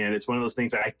 years, and it's one of those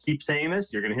things that I keep saying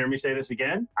this. You're going to hear me say this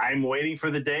again. I'm waiting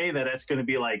for the day that it's going to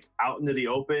be like out into the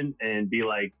open and be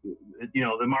like,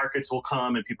 the markets will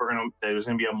come and there's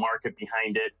going to be a market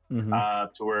behind it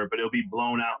but it'll be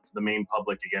blown out to the main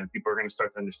public again. People are going to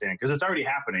start to understand because it's already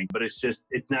happening, but it's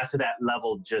not to that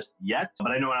level just yet.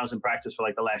 But I know when I was in practice for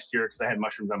like the last year, because I had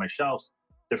mushrooms on my shelves,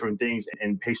 different things,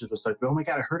 and patients will start, oh my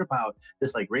God, I heard about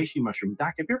this like reishi mushroom.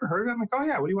 Doc, have you ever heard of it? I'm like, oh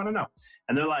yeah, what do you want to know?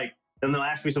 And they're like, then they'll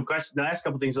ask me some questions. They'll ask a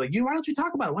couple things like, why don't you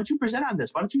talk about it? Why don't you present on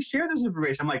this? Why don't you share this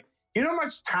information? I'm like, you know how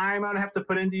much time I'd have to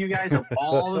put into you guys of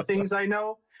all the things I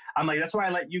know? I'm like, that's why I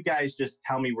let you guys just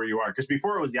tell me where you are. Because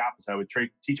before it was the opposite. I would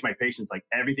teach my patients like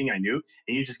everything I knew,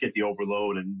 and you just get the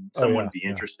overload and someone wouldn't be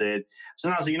interested. So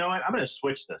now I was like, you know what? I'm going to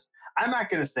switch this. I'm not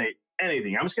going to say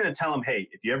anything. I'm just going to tell them, hey,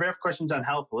 if you ever have questions on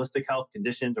health, holistic health,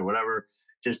 conditions, or whatever,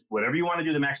 just whatever you want to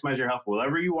do to maximize your health,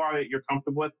 whatever you are that you're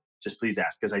comfortable with, just please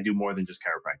ask, because I do more than just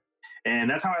chiropractic. And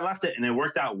that's how I left it, and it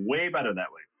worked out way better that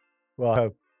way. Well, I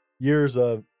have years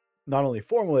of not only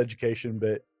formal education,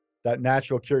 but that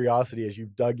natural curiosity as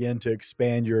you've dug in to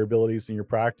expand your abilities in your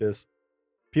practice.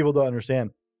 People don't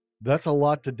understand. That's a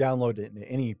lot to download into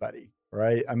anybody,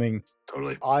 right? I mean,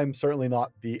 totally. I'm certainly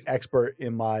not the expert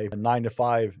in my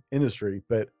 9-to-5 industry,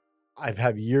 but I've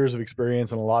had years of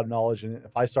experience and a lot of knowledge. And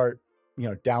if I start,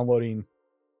 downloading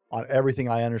on everything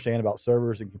I understand about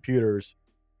servers and computers,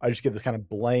 I just get this kind of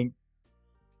blank,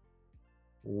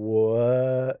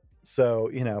 what? So,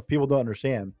 people don't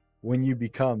understand. When you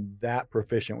become that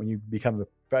proficient, when you become a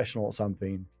professional at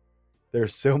something,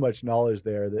 there's so much knowledge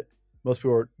there that most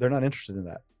people they're not interested in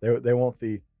that. They want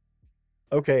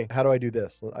okay, how do I do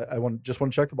this? I just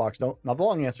want to check the box. Not the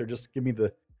long answer. Just give me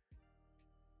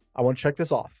I want to check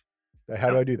this off. How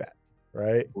do I do that?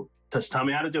 Right? Just tell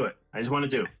me how to do it. I just want to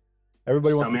do.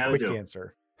 Everybody wants a quick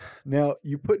answer. Now,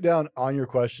 you put down on your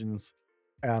questions,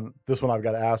 and this one I've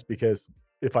got to ask because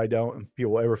if I don't, and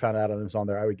people ever found out it was on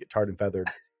there, I would get tarred and feathered.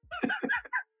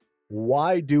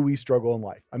 Why do we struggle in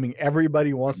life? I mean,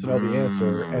 everybody wants to know the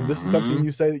answer, and this is something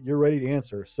you say that you're ready to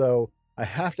answer. So I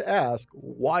have to ask,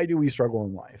 why do we struggle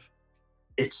in life?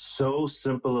 It's so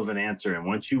simple of an answer. And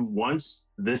once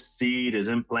this seed is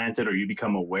implanted or you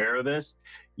become aware of this,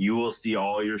 you will see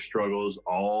all your struggles,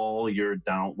 all your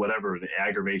whatever, the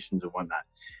aggravations and whatnot.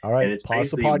 All right,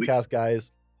 pause the podcast,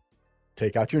 guys.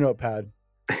 Take out your notepad.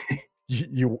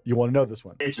 You want to know this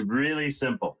one. It's really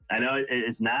simple. I know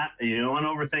it's not, you don't want to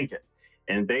overthink it.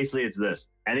 And basically it's this: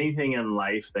 anything in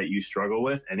life that you struggle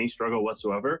with, any struggle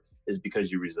whatsoever, is because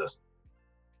you resist.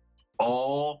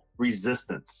 All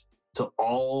resistance to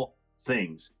all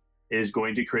things is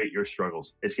going to create your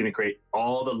struggles. It's going to create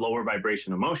all the lower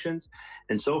vibration emotions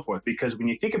and so forth. Because when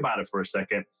you think about it for a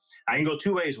second, I can go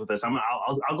two ways with this.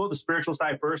 I'll go the spiritual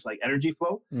side first, like energy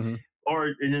flow,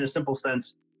 or in a simple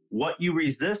sense, what you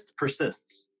resist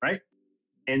persists, right?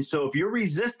 And so if you're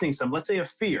resisting let's say a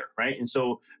fear, right? And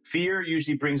so fear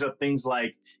usually brings up things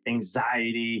like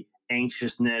anxiety,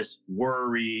 anxiousness,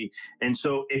 worry. And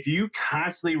so if you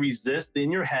constantly resist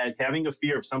in your head having a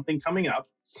fear of something coming up,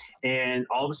 and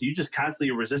all of a sudden you just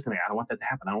constantly resisting, I don't want that to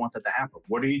happen. I don't want that to happen.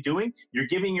 What are you doing? You're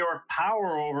giving your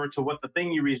power over to what the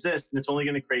thing you resist, and it's only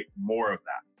going to create more of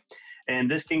that.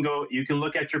 And this you can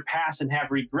look at your past and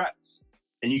have regrets.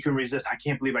 And you can resist. I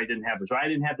can't believe I didn't have this. Or I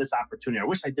didn't have this opportunity. I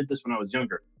wish I did this when I was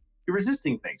younger. You're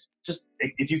resisting things. Just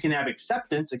if you can have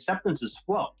acceptance is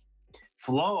flow.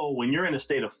 flow, when you're in a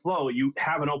state of flow, you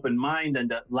have an open mind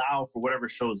and allow for whatever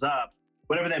shows up,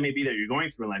 whatever that may be that you're going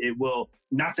through in life. It will,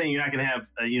 not saying you're not going to have,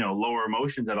 lower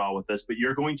emotions at all with this, but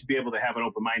you're going to be able to have an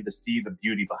open mind to see the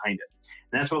beauty behind it.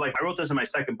 And that's what, like, I wrote this in my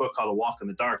second book called A Walk in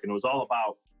the Dark, and it was all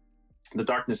about the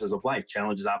darknesses of life,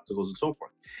 challenges, obstacles, and so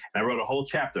forth. And I wrote a whole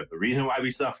chapter, the reason why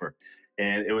we suffer.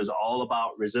 And it was all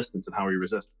about resistance and how we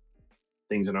resist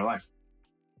things in our life.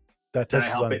 That Did I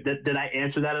touches help on it? Did I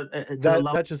answer that to the that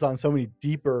level? touches on so many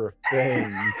deeper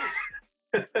things.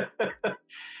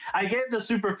 I gave the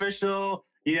superficial,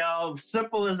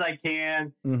 simple as I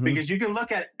can, Mhm. because you can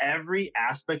look at every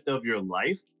aspect of your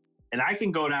life, and I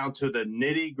can go down to the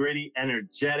nitty gritty,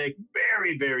 energetic,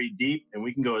 very, very deep, and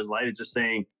we can go as light as just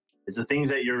saying, it's the things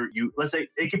that let's say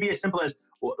it could be as simple as,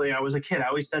 well, I was a kid, I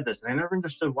always said this, and I never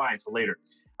understood why until later.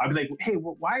 I'd be like, hey,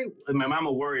 why? And my mom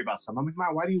will worry about something. I'm like,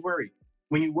 Mom, why do you worry?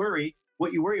 When you worry,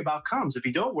 what you worry about comes. If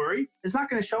you don't worry, it's not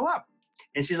going to show up.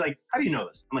 And she's like, how do you know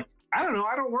this? I'm like, I don't know.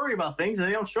 I don't worry about things and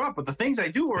they don't show up, but the things I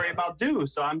do worry about do.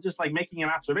 So I'm just like making an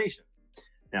observation.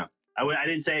 Now, I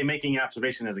didn't say making an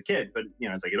observation as a kid, but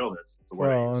as I get older, that's the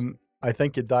word I use. And I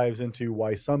think it dives into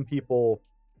why some people,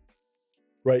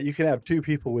 right? You can have two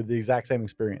people with the exact same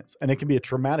experience, and it can be a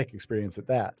traumatic experience at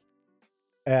that.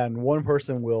 And one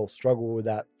person will struggle with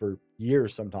that for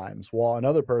years sometimes, while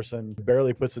another person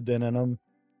barely puts a dent in them.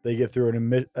 They get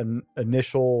through an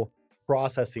initial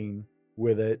processing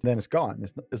with it, then it's gone.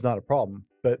 It's not a problem.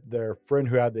 But their friend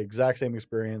who had the exact same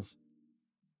experience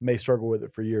may struggle with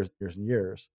it for years and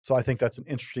years. So I think that's an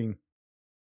interesting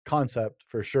concept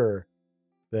for sure,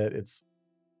 that it's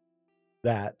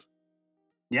that.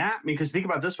 Yeah, I mean, because think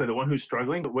about it this way: the one who's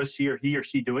struggling, what's he or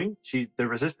she doing? They're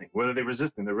resisting. What are they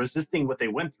resisting? They're resisting what they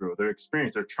went through, their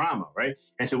experience, their trauma, right?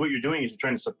 And so what you're doing is you're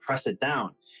trying to suppress it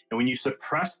down. And when you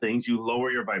suppress things, you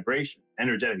lower your vibration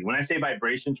energetically. When I say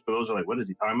vibrations, for those who are like, what is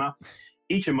he talking about?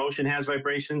 Each emotion has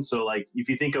vibrations. So like, if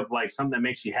you think of like something that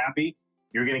makes you happy,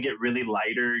 you're going to get really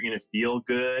lighter. You're going to feel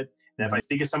good. And if I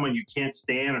think of someone you can't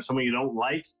stand or someone you don't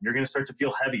like, you're going to start to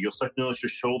feel heavy. You'll start to notice your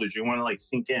shoulders. You want to like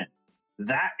sink in.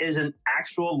 That is an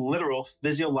actual, literal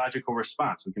physiological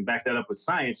response. We can back that up with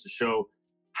science to show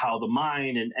how the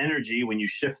mind and energy, when you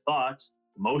shift thoughts,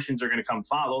 emotions are going to come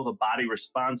follow. The body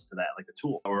responds to that like a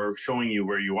tool, or showing you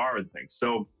where you are with things.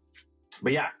 So,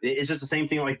 but yeah, it's just the same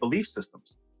thing like belief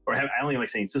systems. I only like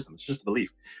saying systems, it's just a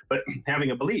belief, but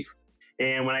having a belief.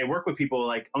 And when I work with people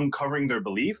like uncovering their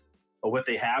belief or what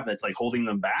they have that's like holding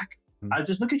them back, I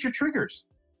just look at your triggers.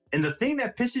 And the thing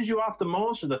that pisses you off the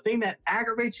most, or the thing that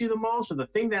aggravates you the most, or the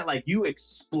thing that like you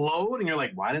explode and you're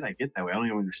like, why did I get that way? I don't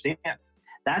even understand.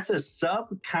 That's a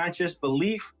subconscious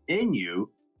belief in you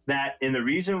and the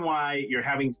reason why you're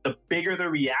having, the bigger the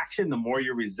reaction, the more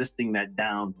you're resisting that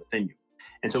down within you.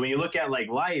 And so when you look at like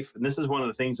life, and this is one of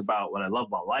the things about what I love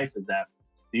about life, is that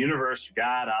the universe,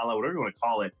 God, Allah, whatever you want to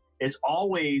call it, it's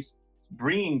always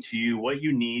bringing to you what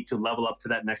you need to level up to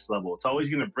that next level. It's always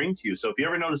going to bring to you. So if you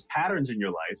ever notice patterns in your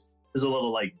life, there's a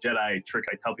little like Jedi trick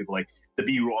I tell people, like to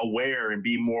be aware and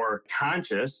be more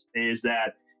conscious, is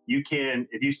that you can,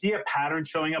 if you see a pattern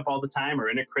showing up all the time, or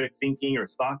inner critic thinking or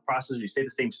thought process, you say the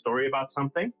same story about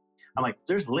something, I'm like,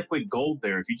 there's liquid gold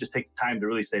there if you just take the time to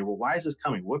really say, well, why is this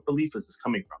coming? What belief is this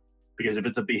coming from? Because if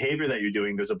it's a behavior that you're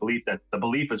doing, there's a belief that the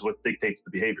belief is what dictates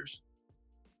the behaviors.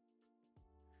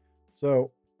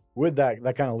 So with that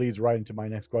kind of leads right into my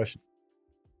next question.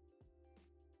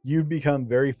 You become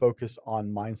very focused on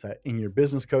mindset in your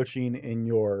business coaching, in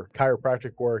your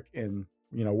chiropractic work, and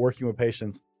working with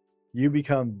patients. You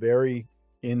become very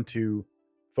into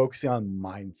focusing on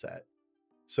mindset.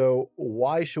 So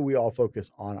why should we all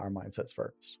focus on our mindsets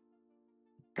first?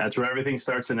 That's where everything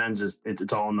starts and ends.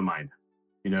 It's all in the mind.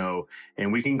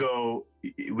 And we can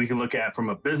look at from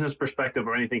a business perspective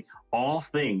or anything, all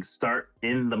things start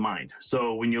in the mind.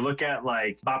 So when you look at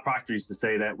like Bob Proctor used to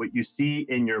say that what you see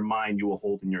in your mind, you will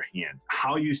hold in your hand.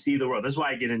 How you see the world. That's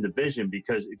why I get into vision,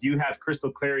 because if you have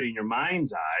crystal clarity in your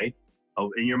mind's eye,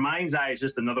 and your mind's eye is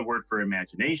just another word for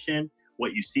imagination,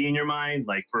 what you see in your mind.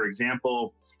 Like, for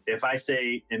example, if I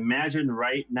say, imagine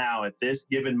right now at this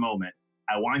given moment,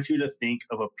 I want you to think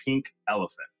of a pink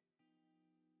elephant.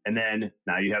 And then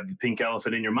now you have the pink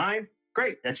elephant in your mind.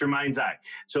 Great. That's your mind's eye.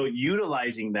 So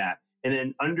utilizing that and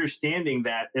then understanding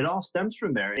that it all stems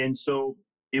from there. And so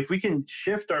if we can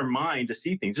shift our mind to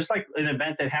see things, just like an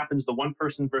event that happens to one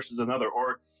person versus another,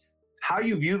 or how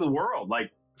you view the world.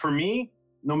 Like for me,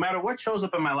 no matter what shows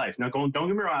up in my life, now don't get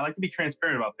me wrong, I like to be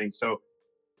transparent about things. So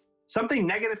something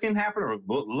negative can happen or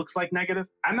looks like negative,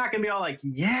 I'm not going to be all like,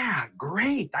 yeah,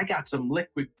 great. I got some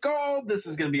liquid gold. This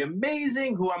is going to be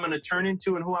amazing. Who I'm going to turn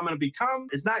into and who I'm going to become.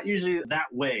 It's not usually that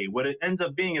way. What it ends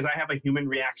up being is I have a human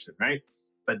reaction, right?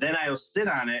 But then I'll sit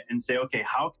on it and say, okay,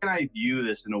 how can I view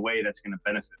this in a way that's going to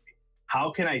benefit me?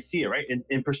 How can I see it, right?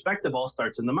 And perspective all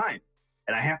starts in the mind.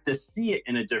 And I have to see it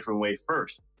in a different way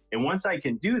first. And once I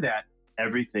can do that,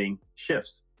 everything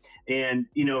shifts. And,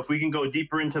 if we can go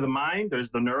deeper into the mind, there's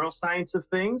the neuroscience of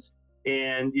things.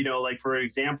 And, like, for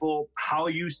example, how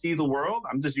you see the world.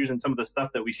 I'm just using some of the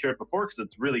stuff that we shared before because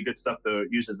it's really good stuff to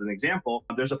use as an example.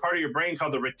 There's a part of your brain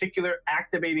called the reticular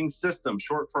activating system,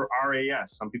 short for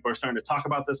RAS. Some people are starting to talk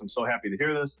about this. I'm so happy to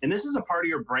hear this. And this is a part of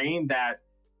your brain that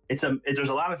there's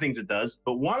a lot of things it does,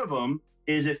 but one of them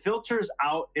is it filters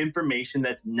out information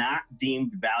that's not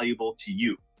deemed valuable to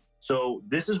you. So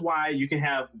this is why you can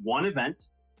have one event,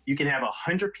 you can have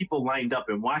 100 people lined up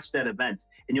and watch that event,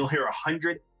 and you'll hear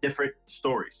 100 different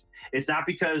stories. It's not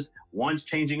because one's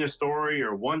changing a story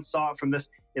or one saw it from this.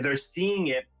 They're seeing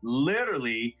it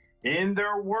literally in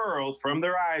their world from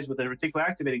their eyes with the reticular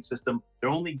activating system.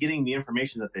 They're only getting the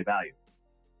information that they value.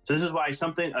 So this is why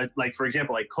something like, for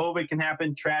example, like COVID can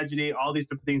happen, tragedy, all these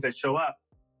different things that show up.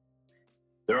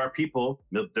 There are people,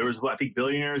 I think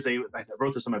billionaires, I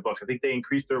wrote this in my book, I think they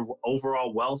increased their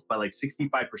overall wealth by like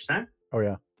 65%. Oh,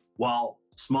 yeah. While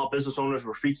small business owners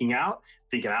were freaking out,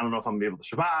 thinking, I don't know if I'm gonna be able to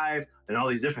survive, and all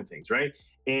these different things, right?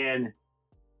 And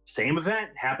same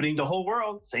event happening to the whole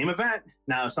world, same event.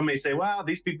 Now, some may say, well,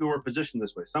 these people were positioned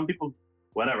this way. Some people,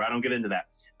 whatever, I don't get into that.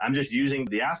 I'm just using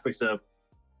the aspects of,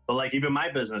 but like even my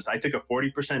business, I took a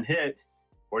 40% hit,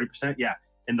 40%, yeah,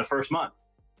 in the first month.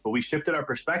 But we shifted our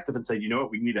perspective and said, you know what,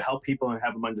 we need to help people and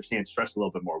have them understand stress a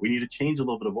little bit more. We need to change a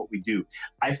little bit of what we do.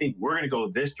 I think we're going to go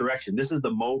this direction. This is the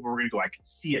mode where we're going to go. I can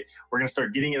see it. We're going to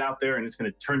start getting it out there and it's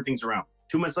going to turn things around.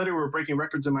 2 months later, we were breaking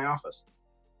records in my office.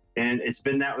 And it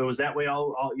was that way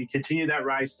you continue that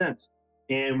rise since.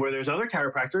 And where there's other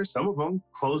chiropractors, some of them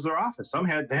closed their office.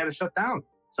 They had to shut down.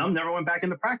 Some never went back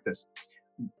into practice.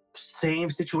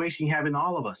 Same situation you have in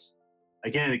all of us.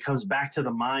 Again, it comes back to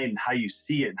the mind and how you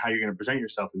see it and how you're going to present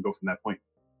yourself and go from that point.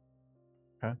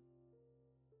 Okay.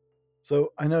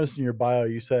 So I noticed in your bio,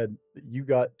 you said that you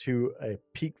got to a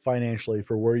peak financially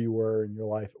for where you were in your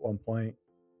life at one point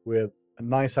with a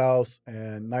nice house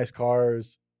and nice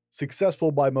cars,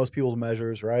 successful by most people's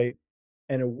measures, right?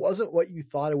 And it wasn't what you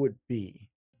thought it would be.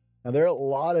 Now, there are a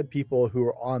lot of people who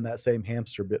are on that same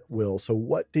hamster wheel. So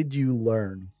what did you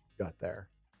learn got there?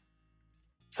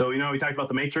 So, we talked about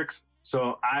the matrix.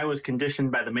 So I was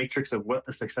conditioned by the matrix of what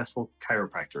a successful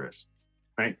chiropractor is,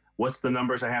 right? What's the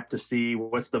numbers I have to see?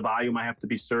 What's the volume I have to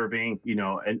be serving,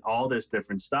 and all this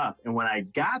different stuff. And when I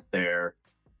got there,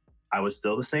 I was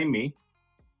still the same me.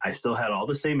 I still had all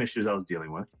the same issues I was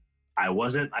dealing with. I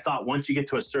thought once you get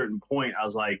to a certain point, I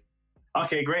was like,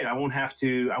 okay, great. I won't have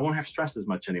stress as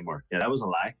much anymore. Yeah, that was a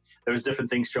lie. There was different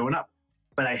things showing up,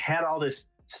 but I had all this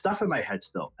stuff in my head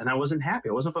still, and I wasn't happy.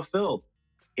 I wasn't fulfilled.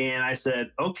 And I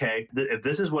said, okay, if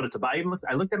this is what it's about,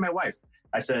 I looked at my wife.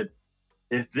 I said,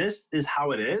 if this is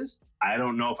how it is, I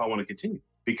don't know if I want to continue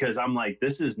because I'm like,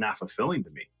 this is not fulfilling to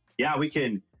me. Yeah, we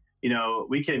can,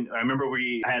 I remember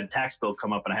I had a tax bill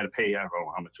come up and I had to pay, I don't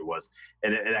know how much it was.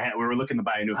 And we were looking to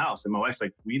buy a new house. And my wife's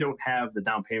like, we don't have the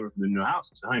down payment for the new house.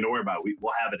 I said, don't worry about it.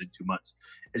 We'll have it in 2 months.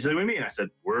 And she's like, what do you mean? I said,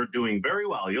 we're doing very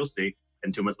well. You'll see.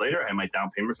 And 2 months later, I had my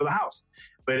down payment for the house.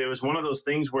 But it was one of those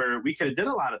things where we could have did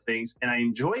a lot of things, and I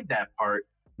enjoyed that part.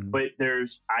 Mm-hmm. But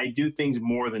I do things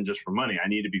more than just for money. I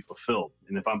need to be fulfilled,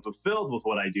 and if I'm fulfilled with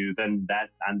what I do, then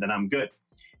I'm good.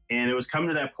 And it was coming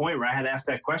to that point where I had to ask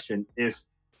that question.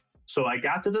 So I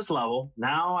got to this level.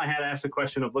 Now I had to ask the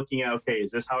question of looking at, okay,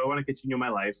 is this how I want to continue my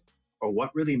life, or what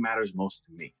really matters most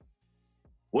to me?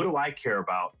 What do I care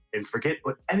about? And forget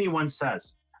what anyone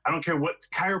says. I don't care what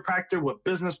chiropractor, what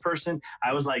business person.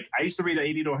 I was like, I used to read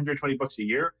 80 to 120 books a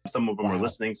year. Some of them were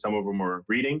listening, some of them were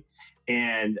reading.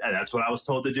 And that's what I was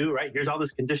told to do, right? Here's all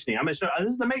this conditioning. I'm going to show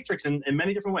this is the matrix in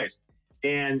many different ways.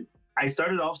 And I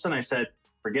started all of a sudden, I said,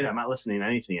 forget it. I'm not listening to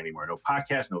anything anymore. No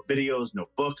podcasts, no videos, no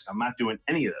books. I'm not doing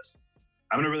any of this.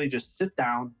 I'm going to really just sit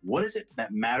down. What is it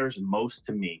that matters most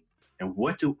to me? And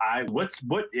what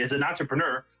as an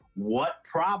entrepreneur, what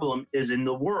problem is in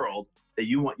the world that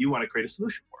you want to create a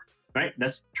solution for, right?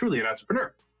 That's truly an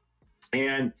entrepreneur.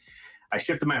 And I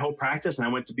shifted my whole practice and I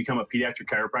went to become a pediatric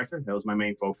chiropractor. That was my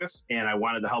main focus. And I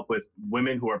wanted to help with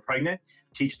women who are pregnant,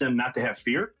 teach them not to have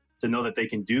fear, to know that they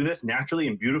can do this naturally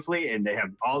and beautifully. And they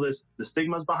have all the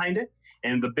stigmas behind it.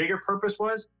 And the bigger purpose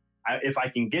was, if I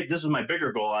can this was my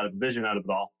bigger goal vision out of it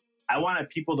all. I wanted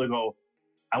people to go,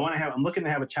 I'm looking to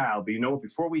have a child, but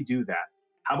before we do that,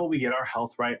 How about we get our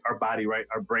health right, our body right,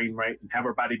 our brain right, and have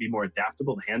our body be more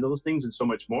adaptable to handle those things and so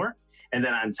much more. And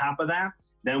then on top of that,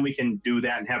 then we can do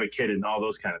that and have a kid and all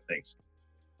those kind of things.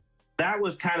 That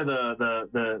was kind of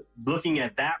the looking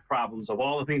at that problems of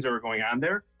all the things that were going on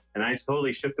there. And I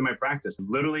totally shifted my practice and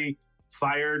literally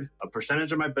fired a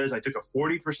percentage of my business. I took a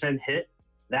 40% hit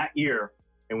that year,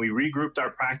 and we regrouped our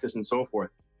practice and so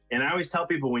forth. And I always tell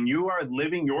people, when you are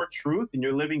living your truth and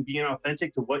you're living being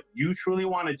authentic to what you truly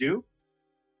want to do,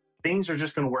 things are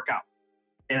just going to work out.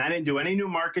 And I didn't do any new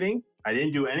marketing. I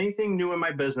didn't do anything new in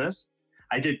my business.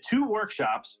 I did 2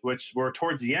 workshops, which were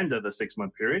towards the end of the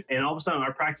 6-month period. And all of a sudden,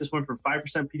 our practice went from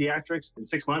 5% pediatrics in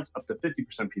 6 months up to 50%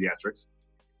 pediatrics.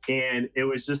 And it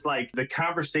was just like the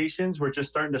conversations were just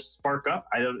starting to spark up.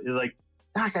 Like,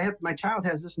 Doc, my child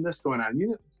has this and this going on.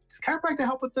 Does chiropractor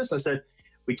help with this? I said,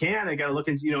 we can. I got to look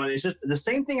into, and it's just the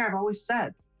same thing I've always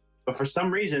said. But for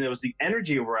some reason, it was the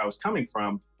energy of where I was coming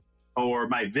from, or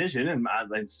my vision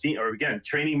or again,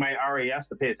 training my RAS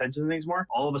to pay attention to things more.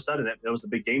 All of a sudden, that was a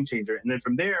big game changer. And then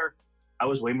from there, I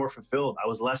was way more fulfilled. I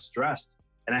was less stressed,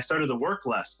 and I started to work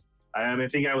less. I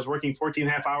think I was working 14 and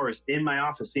a half hours in my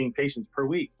office seeing patients per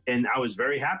week. And I was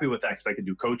very happy with that because I could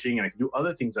do coaching and I could do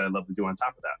other things that I love to do on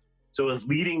top of that. So it was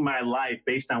leading my life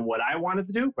based on what I wanted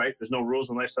to do, right? There's no rules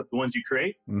in life except the ones you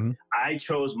create. Mm-hmm. I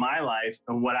chose my life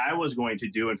and what I was going to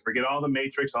do and forget all the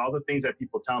matrix, all the things that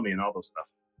people tell me and all those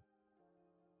stuff.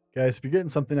 Guys, if you're getting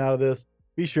something out of this,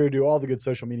 be sure to do all the good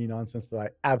social media nonsense that I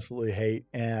absolutely hate.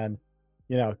 And,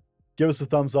 give us a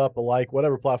thumbs up, a like,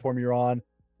 whatever platform you're on.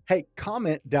 Hey,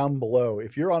 comment down below.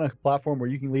 If you're on a platform where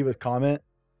you can leave a comment,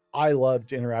 I love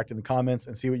to interact in the comments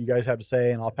and see what you guys have to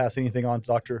say. And I'll pass anything on to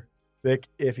Dr. Vic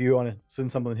if you want to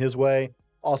send something his way.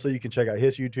 Also, you can check out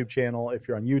his YouTube channel if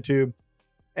you're on YouTube.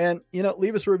 And,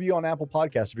 leave us a review on Apple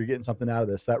Podcasts if you're getting something out of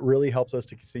this. That really helps us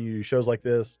to continue to do shows like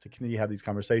this, to continue to have these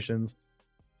conversations.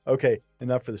 Okay,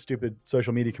 enough for the stupid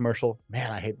social media commercial.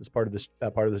 Man, I hate that part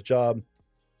of this job.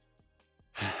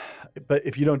 But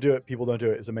if you don't do it, people don't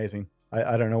do it. It's amazing.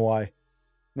 I don't know why.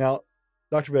 Now,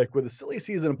 Dr. Vic, with the silly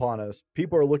season upon us,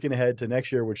 people are looking ahead to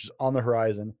next year, which is on the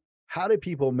horizon. How do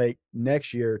people make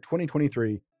next year,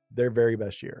 2023, their very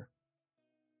best year?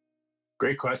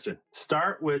 Great question.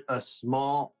 Start with a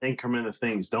small increment of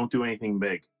things. Don't do anything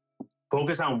big.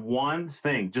 Focus on one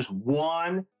thing, just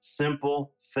one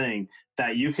simple thing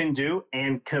that you can do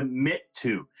and commit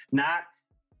to. Not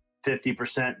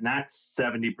 50%, not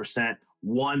 70%,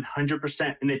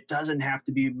 100%. And it doesn't have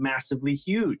to be massively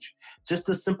huge. Just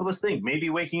the simplest thing. Maybe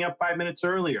waking up 5 minutes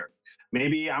earlier.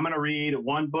 Maybe I'm going to read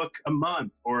 1 book a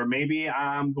month, or maybe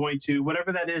I'm going to,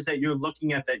 whatever that is that you're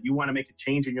looking at that you want to make a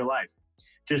change in your life.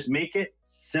 Just make it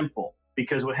simple,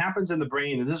 because what happens in the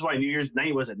brain, and this is why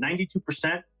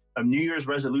 92% of New Year's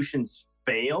resolutions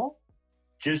fail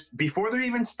just before they're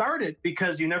even started,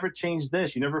 because you never changed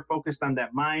this. You never focused on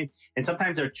that mind. And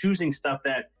sometimes they're choosing stuff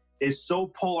that is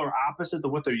so polar opposite to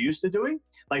what they're used to doing.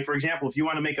 Like, for example, if you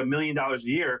want to make $1 million a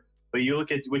year, but you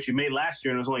look at what you made last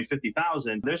year and it was only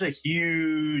 50,000, there's a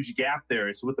huge gap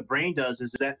there. So what the brain does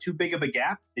is that too big of a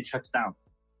gap, it shuts down.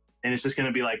 And it's just going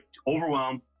to be like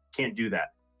overwhelmed, can't do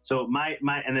that. So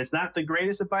and it's not the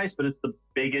greatest advice, but it's the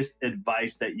biggest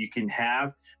advice that you can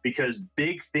have, because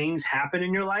big things happen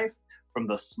in your life from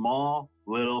the small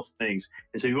little things.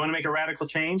 And so if you want to make a radical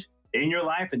change in your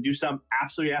life and do something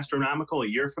absolutely astronomical a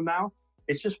year from now,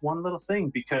 it's just one little thing.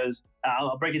 Because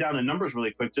I'll break it down in numbers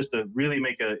really quick just to really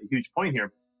make a huge point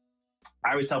here.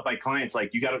 I always tell my clients,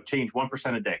 like, you got to change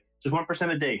 1% a day. Just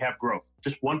 1% a day, have growth,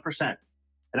 just 1%.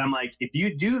 And I'm like, if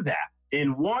you do that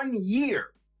in 1 year,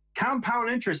 compound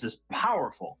interest is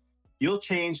powerful. You'll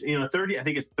change, I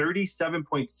think it's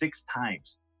 37.6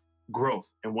 times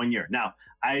growth in 1 year. Now,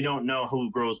 I don't know who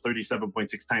grows 37.6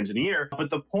 times in a year, but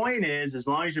the point is, as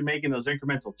long as you're making those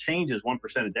incremental changes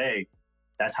 1% a day,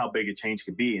 that's how big a change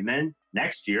could be. And then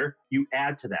next year, you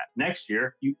add to that. Next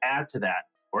year, you add to that,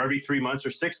 or every 3 months or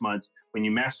 6 months when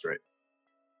you master it.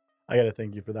 I got to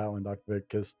thank you for that one, Dr. Vic,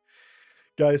 because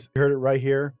guys, you heard it right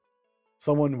here.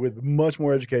 Someone with much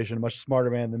more education, much smarter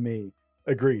man than me,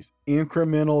 agrees.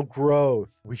 Incremental growth.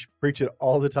 We preach it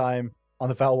all the time on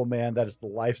The Fallible Man. That is the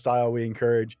lifestyle we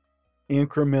encourage.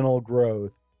 Incremental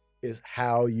growth is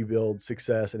how you build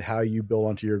success and how you build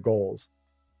onto your goals.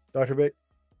 Dr. Vic,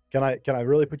 can I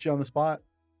really put you on the spot?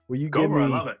 Will you give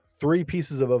me 3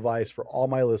 pieces of advice for all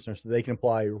my listeners so they can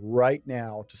apply right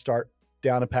now to start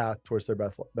down a path towards their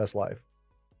best life?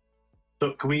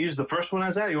 So can we use the first one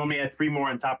as that? Or you want me to add 3 more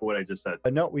on top of what I just said?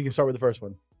 No, we can start with the first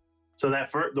one. So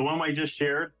the one I just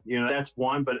shared, that's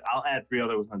one, but I'll add three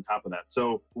other ones on top of that.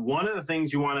 So one of the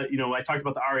things you want to, I talked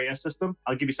about the RAS system.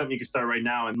 I'll give you something you can start right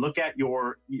now and look at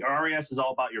your RAS is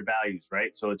all about your values,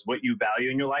 right? So it's what you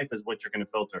value in your life is what you're going to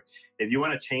filter. If you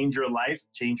want to change your life,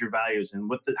 change your values, and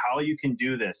how you can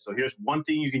do this. So here's one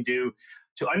thing you can do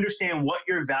to understand what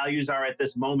your values are at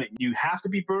this moment. You have to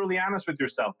be brutally honest with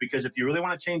yourself, because if you really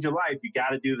want to change your life, you got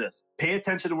to do this. Pay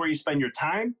attention to where you spend your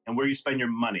time and where you spend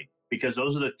your money, because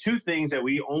those are the two things that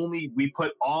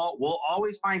we'll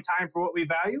always find time for what we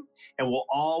value, and we'll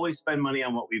always spend money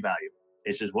on what we value.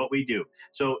 It's just what we do.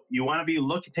 So you want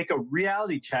to take a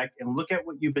reality check and look at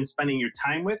what you've been spending your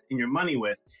time with and your money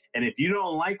with. And if you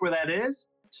don't like where that is,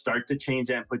 start to change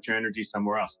that and put your energy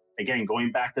somewhere else. Again,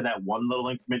 going back to that one little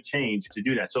increment change to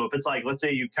do that. So if it's like, let's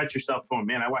say you catch yourself going,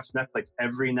 man, I watch Netflix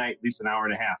every night, at least an hour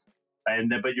and a half.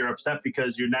 But you're upset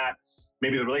because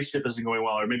maybe the relationship isn't going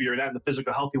well, or maybe you're not in the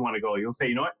physical health you want to go. Okay,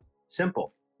 you know what?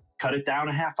 Simple. Cut it down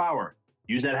a half hour.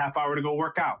 Use that half hour to go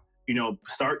work out.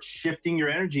 Start shifting your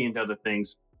energy into other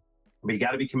things, but you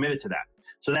got to be committed to that.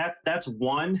 So that's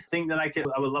one thing that I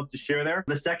would love to share there.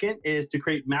 The second is to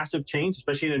create massive change,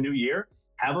 especially in a new year.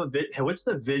 What's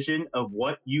the vision of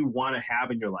what you want to have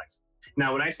in your life?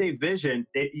 Now, when I say vision,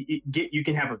 you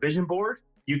can have a vision board.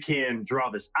 You can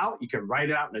draw this out. You can write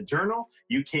it out in a journal.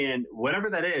 You can, whatever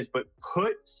that is, but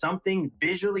put something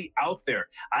visually out there.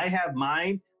 I have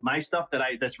my stuff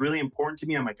that's really important to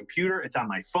me on my computer. It's on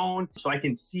my phone, so I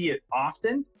can see it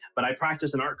often. But I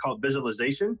practice an art called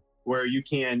visualization, where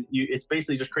it's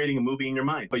basically just creating a movie in your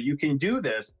mind. But you can do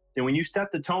this, and when you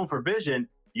set the tone for vision,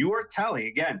 you are telling,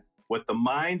 again, what the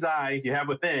mind's eye you have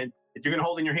within, that you're going to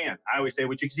hold in your hand. I always say,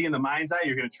 what you can see in the mind's eye,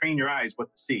 you're going to train your eyes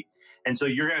what to see. And so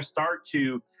you're going to start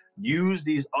to use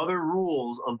these other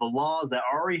rules of the laws that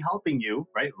are already helping you,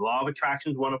 right? Law of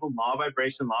attraction is one of them, law of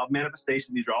vibration, law of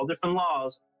manifestation. These are all different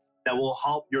laws that will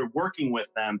help. You're working with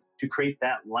them to create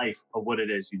that life of what it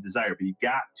is you desire. But you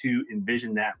got to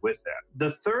envision that with that.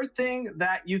 The third thing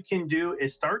that you can do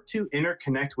is start to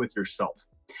interconnect with yourself.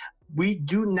 We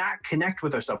do not connect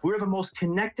with ourselves. We're the most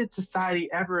connected society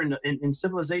ever in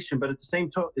civilization, but at the same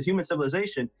time, as human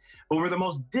civilization, but we're the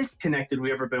most disconnected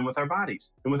we've ever been with our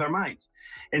bodies and with our minds.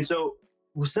 And so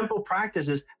simple practice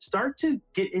is start to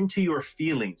get into your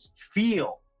feelings.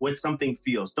 Feel what something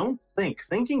feels. Don't think.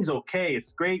 Thinking's okay.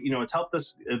 It's great. It's helped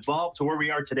us evolve to where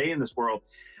we are today in this world.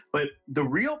 But the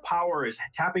real power is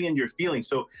tapping into your feelings.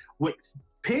 So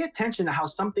pay attention to how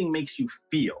something makes you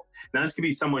feel. Now, this could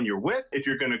be someone you're with if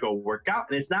you're going to go work out.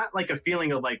 And it's not like a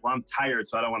feeling of like, well, I'm tired,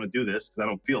 so I don't want to do this because I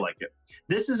don't feel like it.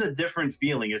 This is a different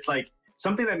feeling. It's like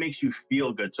something that makes you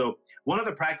feel good. So one of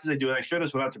the practices I do, and I share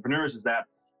this with entrepreneurs, is that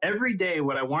every day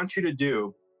what I want you to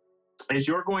do is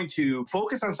you're going to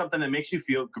focus on something that makes you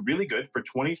feel really good for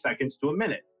 20 seconds to a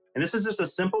minute. And this is just a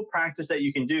simple practice that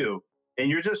you can do. And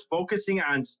you're just focusing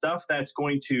on stuff that's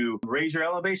going to raise your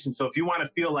elevation. So if you want to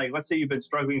feel like, let's say you've been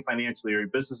struggling financially, or your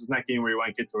business is not getting where you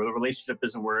want to get to, or the relationship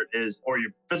isn't where it is, or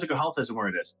your physical health isn't where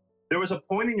it is. There was a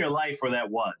point in your life where that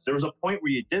was. There was a point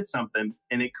where you did something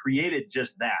and it created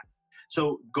just that.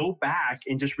 So go back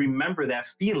and just remember that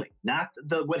feeling, not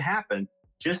what happened,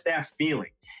 just that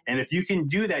feeling. And if you can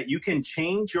do that, you can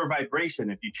change your vibration.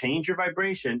 If you change your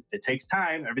vibration, it takes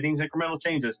time. Everything's incremental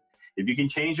changes. If you can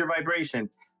change your vibration,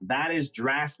 that is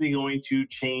drastically going to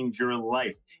change your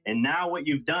life. And now what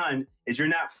you've done is you're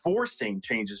not forcing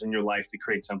changes in your life to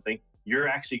create something. You're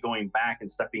actually going back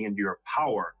and stepping into your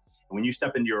power. And when you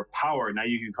step into your power, now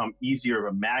you can become easier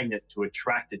of a magnet to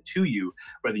attract it to you,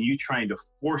 rather than you trying to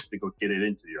force to go get it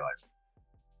into your life.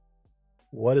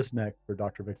 What is next for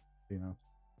Dr. Vic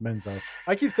Manzo?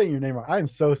 I keep saying your name wrong. I'm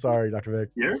so sorry, Dr. Vic.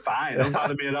 You're fine. Don't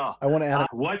bother me at all. I want to add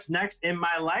what's next in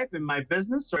my life, in my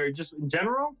business, or just in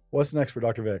general? What's next for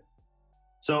Dr. Vic?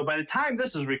 So by the time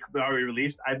this is already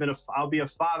released, I'll be a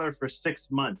father for 6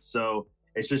 months. So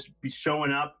it's just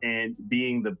showing up and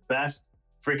being the best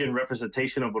freaking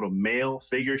representation of what a male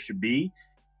figure should be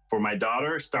for my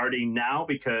daughter, starting now,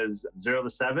 because 0 to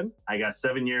 7, I got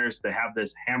 7 years to have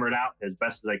this hammered out as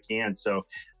best as I can. So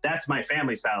that's my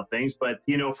family style things. But,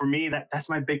 for me, that's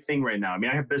my big thing right now. I mean,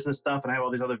 I have business stuff and I have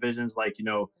all these other visions, like,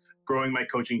 growing my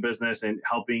coaching business and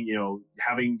helping,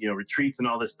 having, retreats and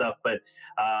all this stuff. But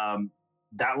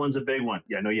that one's a big one.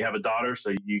 Yeah, I know you have a daughter,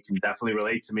 so you can definitely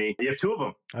relate to me. You have 2 of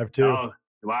them. I have 2. Oh,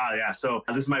 wow, yeah. So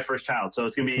this is my first child. So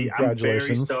it's going to be, I'm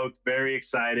very stoked, very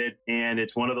excited. And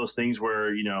it's one of those things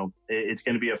where, it's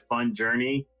going to be a fun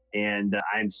journey. And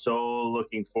I'm so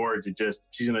looking forward to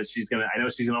I know she's going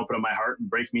to open up my heart and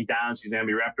break me down. She's going to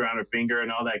be wrapped around her finger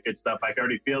and all that good stuff. I can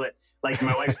already feel it. Like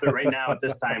my wife's right now at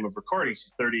this time of recording,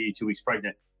 she's 32 weeks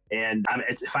pregnant. And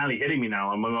it's finally hitting me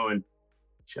now. I'm going,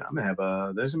 I'm gonna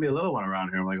have there's gonna be a little one around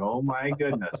here. I'm like, oh my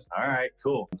goodness. All right,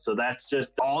 cool. So that's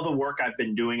just all the work I've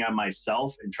been doing on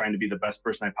myself and trying to be the best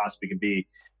person I possibly can be.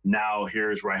 Now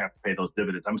here's where I have to pay those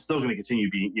dividends. I'm still going to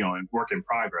continue being, in work in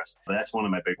progress. But that's one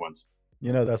of my big ones.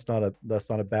 That's not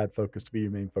a bad focus to be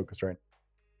your main focus, right?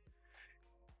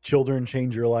 Children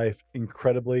change your life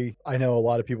incredibly. I know a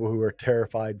lot of people who are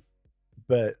terrified,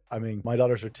 but I mean, my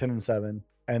daughters are 10 and 7,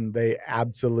 and they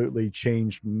absolutely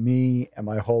changed me and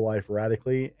my whole life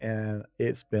radically. And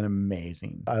it's been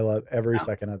amazing. I love every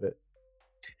second of it.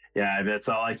 Yeah, that's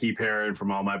all I keep hearing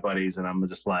from all my buddies. And I'm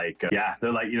just like, yeah,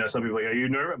 they're like, some people are like, are you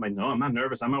nervous? I'm like, no, I'm not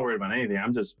nervous. I'm not worried about anything.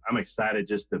 I'm excited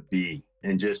just to be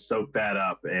and just soak that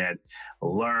up and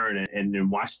learn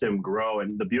and watch them grow.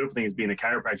 And the beautiful thing is being a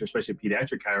chiropractor, especially a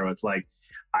pediatric chiro, it's like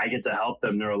I get to help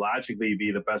them neurologically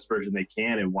be the best version they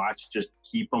can and watch just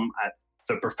keep them at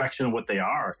the perfection of what they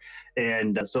are.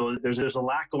 And so there's a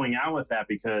lot going on with that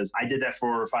because I did that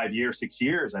for 5 years, 6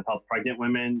 years. I've helped pregnant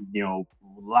women, a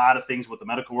lot of things what the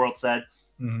medical world said.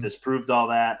 Disproved all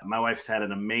that. My wife's had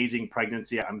an amazing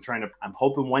pregnancy. I'm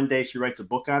hoping one day she writes a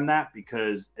book on that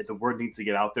because the word needs to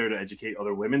get out there to educate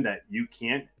other women that you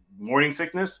can't, morning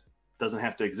sickness doesn't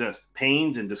have to exist.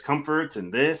 Pains and discomforts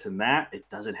and this and that, it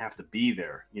doesn't have to be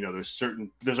there.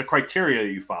 There's a criteria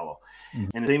that you follow.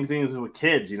 And the same thing with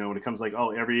kids, when it comes like,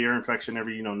 every ear infection,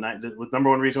 every, with number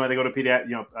one reason why they go to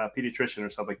pediatrician or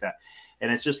stuff like that.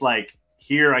 And it's just like,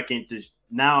 here I can just,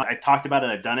 now I've talked about it.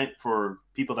 I've done it for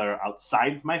people that are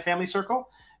outside my family circle.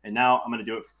 And now I'm going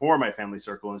to do it for my family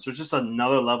circle. And so it's just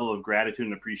another level of gratitude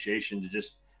and appreciation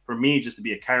for me, just to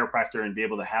be a chiropractor and be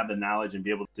able to have the knowledge and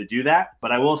be able to do that.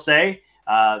 But I will say,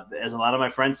 as a lot of my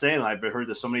friends say, and I've heard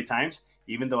this so many times,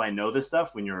 even though I know this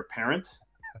stuff, when you're a parent,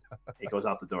 it goes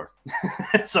out the door.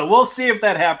 So we'll see if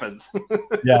that happens.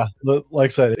 Yeah.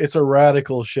 Like I said, it's a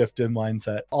radical shift in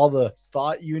mindset. All the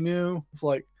thought you knew, it's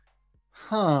like,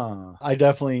 I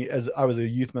definitely, as I was a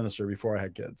youth minister before I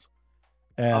had kids,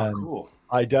 and cool.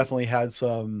 I definitely had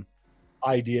some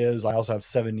ideas. I also have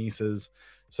 7 nieces.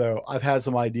 So I've had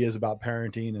some ideas about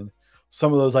parenting, and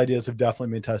some of those ideas have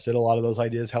definitely been tested. A lot of those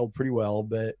ideas held pretty well,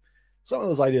 but some of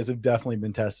those ideas have definitely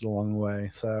been tested along the way.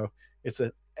 So it's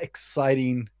an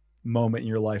exciting moment in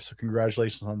your life. So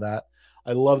congratulations on that.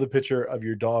 I love the picture of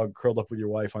your dog curled up with your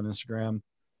wife on Instagram.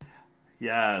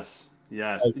 Yes.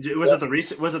 Was it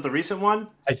the recent one?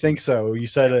 I think so. You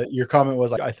said your comment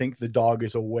was like, I think the dog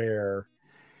is aware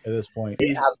at this point.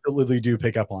 They absolutely do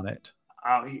pick up on it.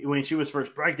 When she was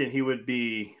first pregnant, he would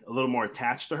be a little more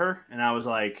attached to her. And I'm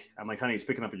like, honey, he's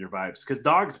picking up on your vibes. Because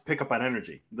dogs pick up on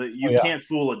energy. You can't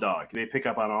fool a dog. They pick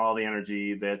up on all the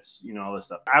energy that's, all this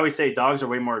stuff. I always say dogs are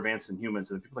way more advanced than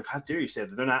humans. And people are like, how dare you say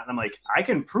that? They're not. And I'm like, I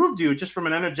can prove to you just from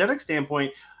an energetic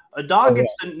standpoint, a dog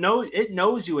gets to know, it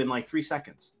knows you in like 3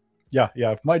 seconds. Yeah.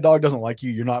 If my dog doesn't like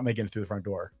you, you're not making it through the front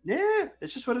door. Yeah,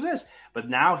 it's just what it is. But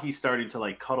now he's starting to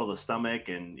like cuddle the stomach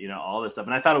and all this stuff.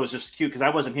 And I thought it was just cute because I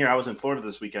wasn't here. I was in Florida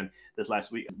this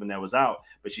last week when that was out.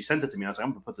 But she sent it to me. I was like,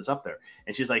 I'm gonna put this up there.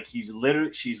 And she's like, she's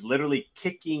literally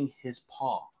kicking his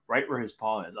paw right where his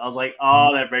paw is. I was like,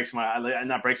 oh, that breaks my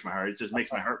heart. It just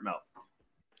makes my heart melt.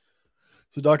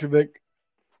 So Dr. Vic,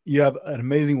 you have an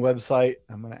amazing website.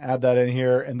 I'm going to add that in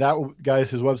here. And that, guys,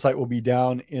 his website will be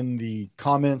down in the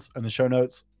comments and the show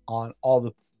notes on all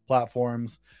the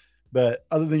platforms. But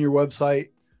other than your website,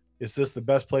 is this the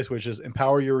best place, which is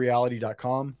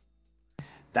empoweryourreality.com?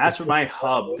 That's where my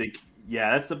hub.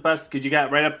 That's the best because you got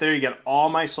right up there. You got all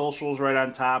my socials right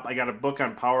on top. I got a book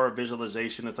on power of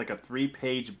visualization. It's like a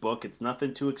 3-page book. It's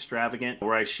nothing too extravagant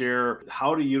where I share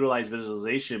how to utilize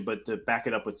visualization, but to back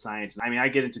it up with science. I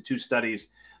get into 2 studies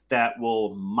that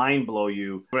will mind blow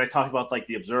you. When I talk about like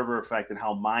the observer effect and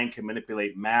how mind can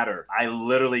manipulate matter, I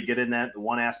literally get in that.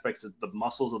 One aspect is the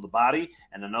muscles of the body,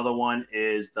 and another one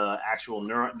is the actual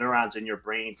neurons in your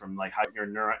brain from like how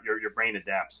your brain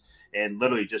adapts, and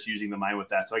literally just using the mind with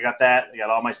that. So I got that. I got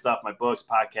all my stuff, my books,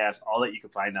 podcasts, all that you can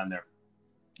find on there.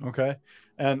 Okay.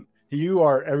 And you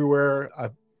are everywhere.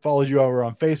 I've followed you over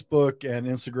on Facebook and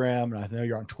Instagram, and I know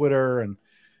you're on Twitter, and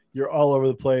you're all over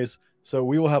the place. So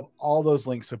we will have all those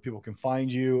links so people can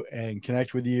find you and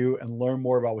connect with you and learn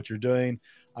more about what you're doing.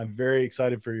 I'm very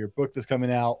excited for your book that's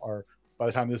coming out, or by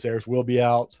the time this airs will be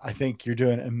out. I think you're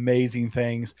doing amazing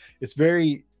things. It's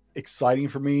very exciting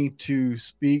for me to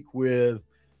speak with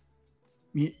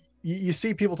you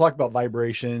see people talk about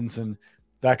vibrations and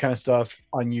that kind of stuff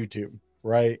on YouTube,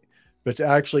 right? But to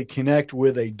actually connect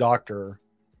with a doctor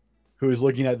who is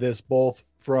looking at this both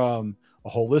from a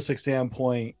holistic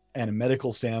standpoint and a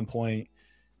medical standpoint,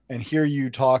 and hear you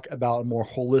talk about a more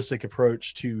holistic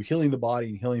approach to healing the body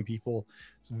and healing people,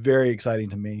 it's very exciting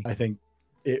to me. I think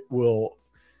it will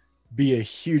be a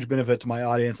huge benefit to my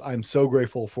audience. I'm so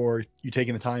grateful for you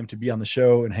taking the time to be on the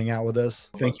show and hang out with us.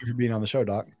 Thank you for being on the show,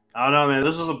 Doc. Oh, no, man.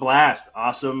 This was a blast.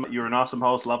 Awesome. You were an awesome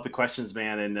host. Love the questions,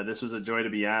 man. And this was a joy to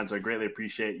be on. So I greatly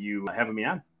appreciate you having me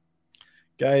on.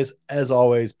 Guys, as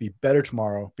always, be better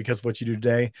tomorrow because of what you do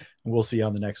today. And we'll see you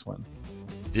on the next one.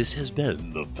 This has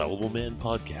been the Fallible Man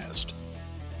Podcast,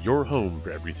 your home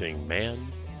for everything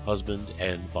man, husband,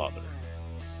 and father.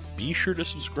 Be sure to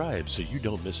subscribe so you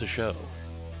don't miss a show.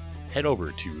 Head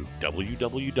over to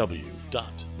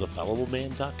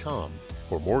www.thefallibleman.com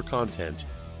for more content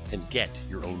and get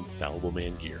your own Fallible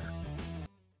Man gear.